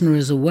the listener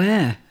is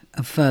aware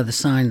of further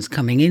signs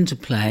coming into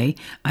play,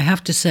 I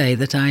have to say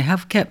that I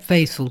have kept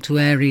faithful to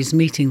Aries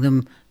meeting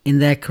them in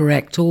their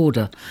correct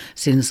order,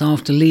 since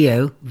after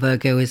Leo,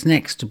 Virgo is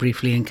next to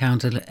briefly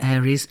encounter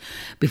Aries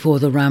before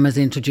the ram is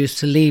introduced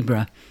to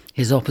Libra,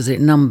 his opposite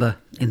number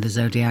in the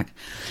zodiac.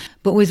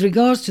 But with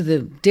regards to the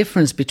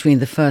difference between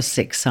the first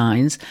 6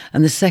 signs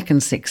and the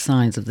second 6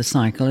 signs of the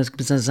cycle,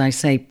 as I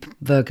say,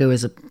 Virgo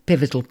is a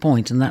pivotal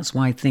point, and that's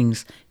why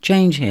things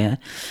change here.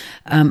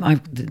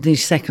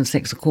 These second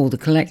 6 are called the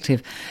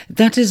collective.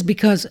 That is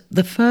because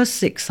the first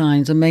 6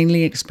 signs are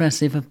mainly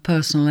expressive of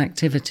personal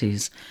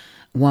activities,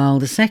 while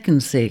the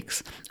second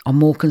 6 are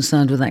more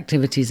concerned with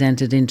activities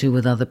entered into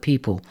with other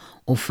people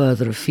or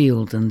further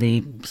afield than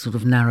the sort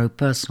of narrow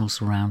personal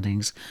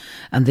surroundings.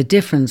 And the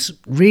difference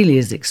really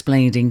is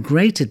explained in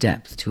greater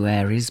depth to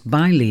Aries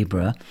by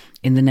Libra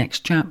in the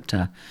next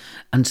chapter,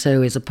 and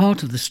so is a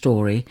part of the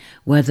story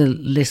where the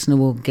listener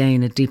will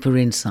gain a deeper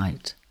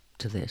insight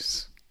to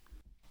this.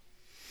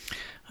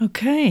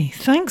 Okay,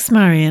 thanks,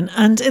 Marion.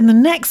 And in the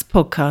next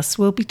podcast,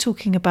 we'll be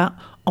talking about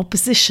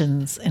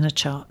oppositions in a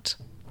chart.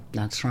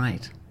 That's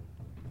right.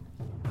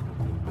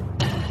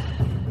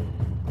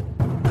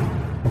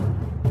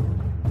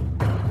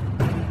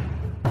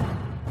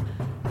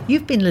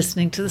 You've been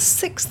listening to the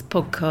 6th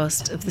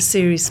podcast of the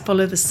series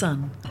Follow the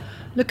Sun.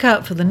 Look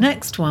out for the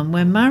next one,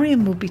 where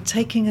Marion will be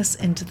taking us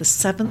into the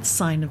 7th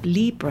sign of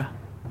Libra.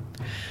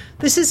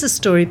 This is a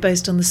story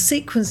based on the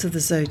sequence of the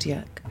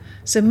zodiac,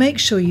 so make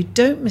sure you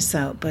don't miss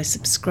out by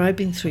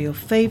subscribing through your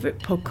favourite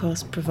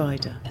podcast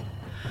provider.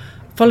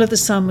 Follow the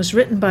Sun was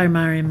written by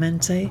Marion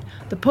Mente,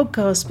 the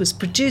podcast was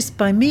produced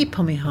by me,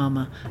 Pommy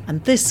Harmar,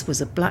 and this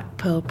was a Black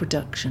Pearl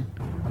production.